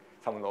playing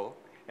some role.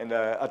 And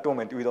at the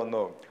moment, we don't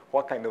know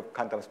what kind of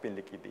quantum spin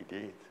liquid it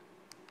is.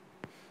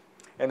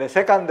 And the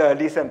second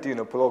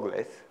recent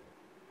progress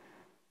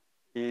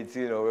is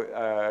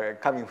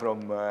coming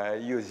from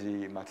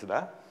Yuji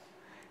Matsuda.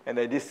 And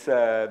this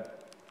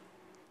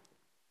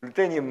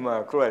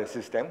ruthenium chloride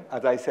system,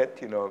 as I said,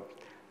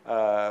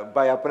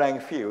 by applying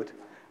field,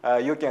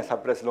 you can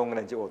suppress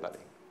long-range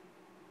ordering.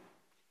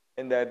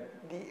 And the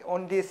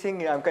only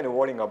thing I'm kind of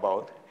worrying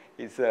about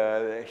is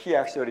here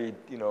actually,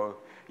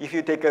 if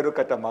you take a look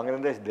at the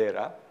magnetized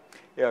data,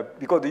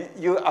 because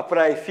you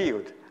apply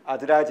field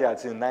as large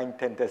as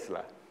 9-10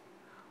 Tesla,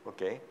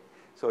 okay?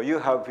 So you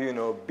have,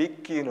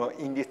 big,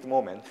 induced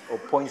moment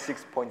of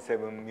 0.6,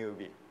 0.7 mu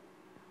V,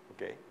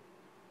 okay?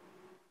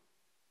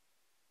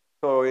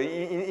 So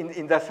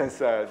in that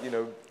sense, a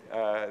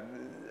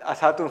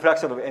certain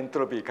fraction of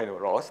entropy kind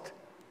of lost.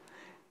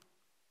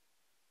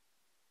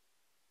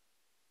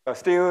 But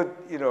still,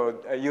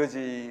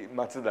 Yuji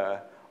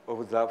Matsuda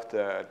observed,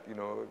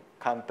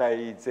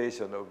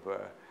 quantization of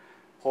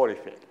Hall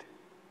effect.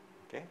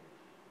 Okay.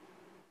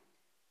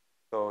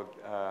 So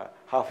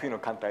half,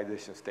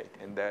 quantization state,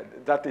 and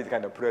that is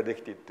kind of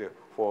predicted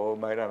for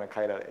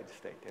Majorana-Chiral edge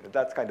state, and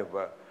that's kind of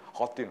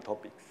hot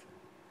topics.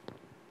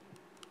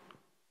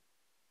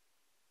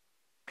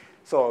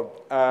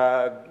 So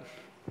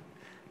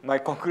my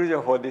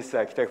conclusion for this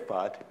tech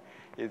part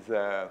is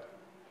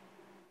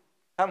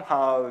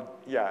somehow,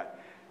 yeah,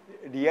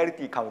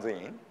 reality comes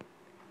in,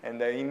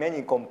 and in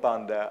many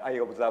compounds, I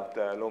observed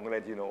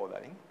long-range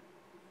ordering,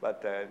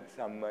 but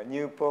some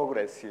new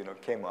progress,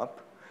 came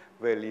up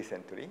very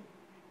recently,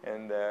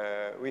 and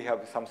we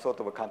have some sort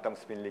of a quantum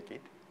spin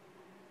liquid.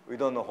 We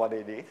don't know what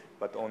it is,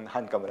 but on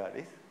honeycomb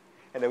lattice,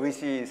 and we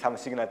see some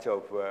signature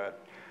of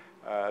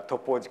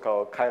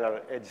topological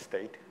chiral edge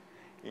state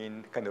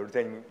in kind of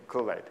retaining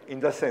chloride. In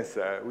that sense,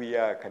 we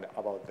are kind of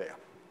about there.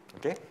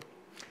 Okay?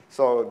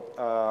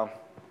 So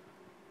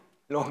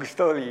long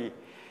story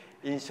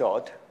in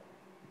short,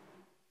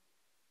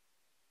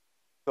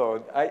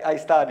 so I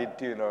started,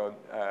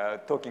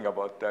 talking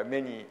about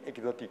many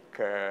exotic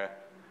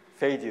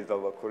phases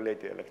of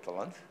correlated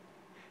electrons,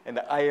 and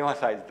I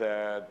emphasized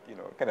the,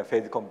 kind of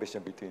phase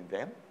competition between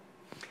them.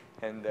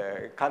 And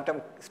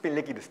quantum spin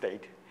liquid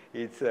state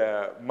is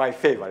my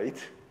favorite,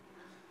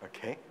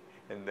 okay?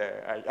 And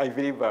I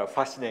believe a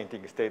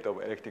fascinating state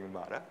of electric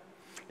matter.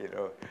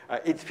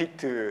 It fit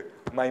to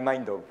my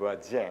mind of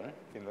Zen,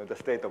 the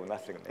state of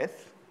nothingness.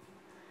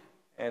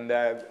 And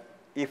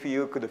if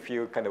you could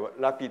feel kind of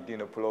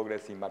rapid,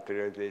 progress in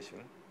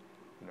materialization,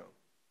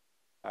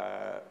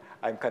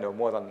 I'm kind of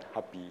more than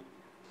happy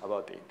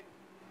about it.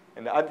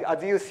 And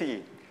as you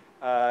see,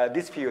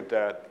 this field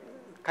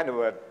kind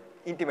of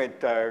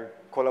intimate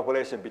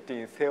collaboration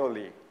between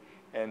theory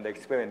and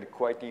experiment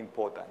quite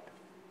important.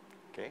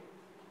 Okay.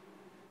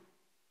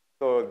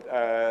 So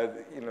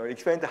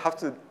experiment have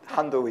to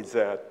handle with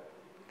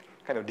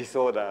kind of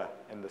disorder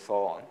and so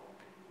on,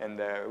 and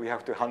we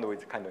have to handle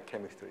with kind of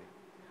chemistry.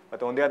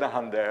 But on the other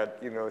hand,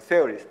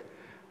 theorists,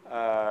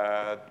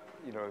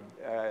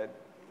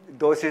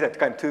 those systems are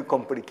kind of too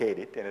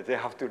complicated, and they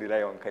have to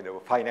rely on kind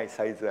of finite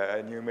size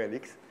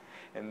numerics,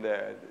 and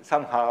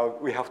somehow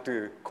we have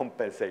to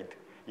compensate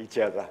each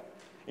other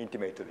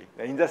intimately.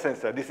 And in that sense,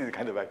 this is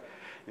kind of like,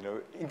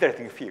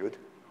 interesting field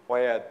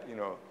where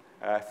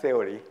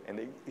theory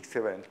and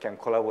experiment can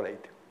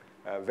collaborate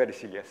very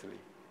seriously,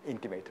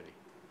 intimately.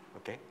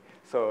 Okay,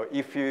 so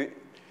if you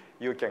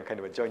can kind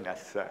of join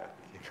us,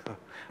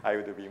 I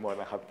would be more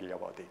than happy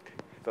about it.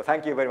 So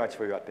thank you very much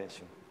for your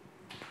attention.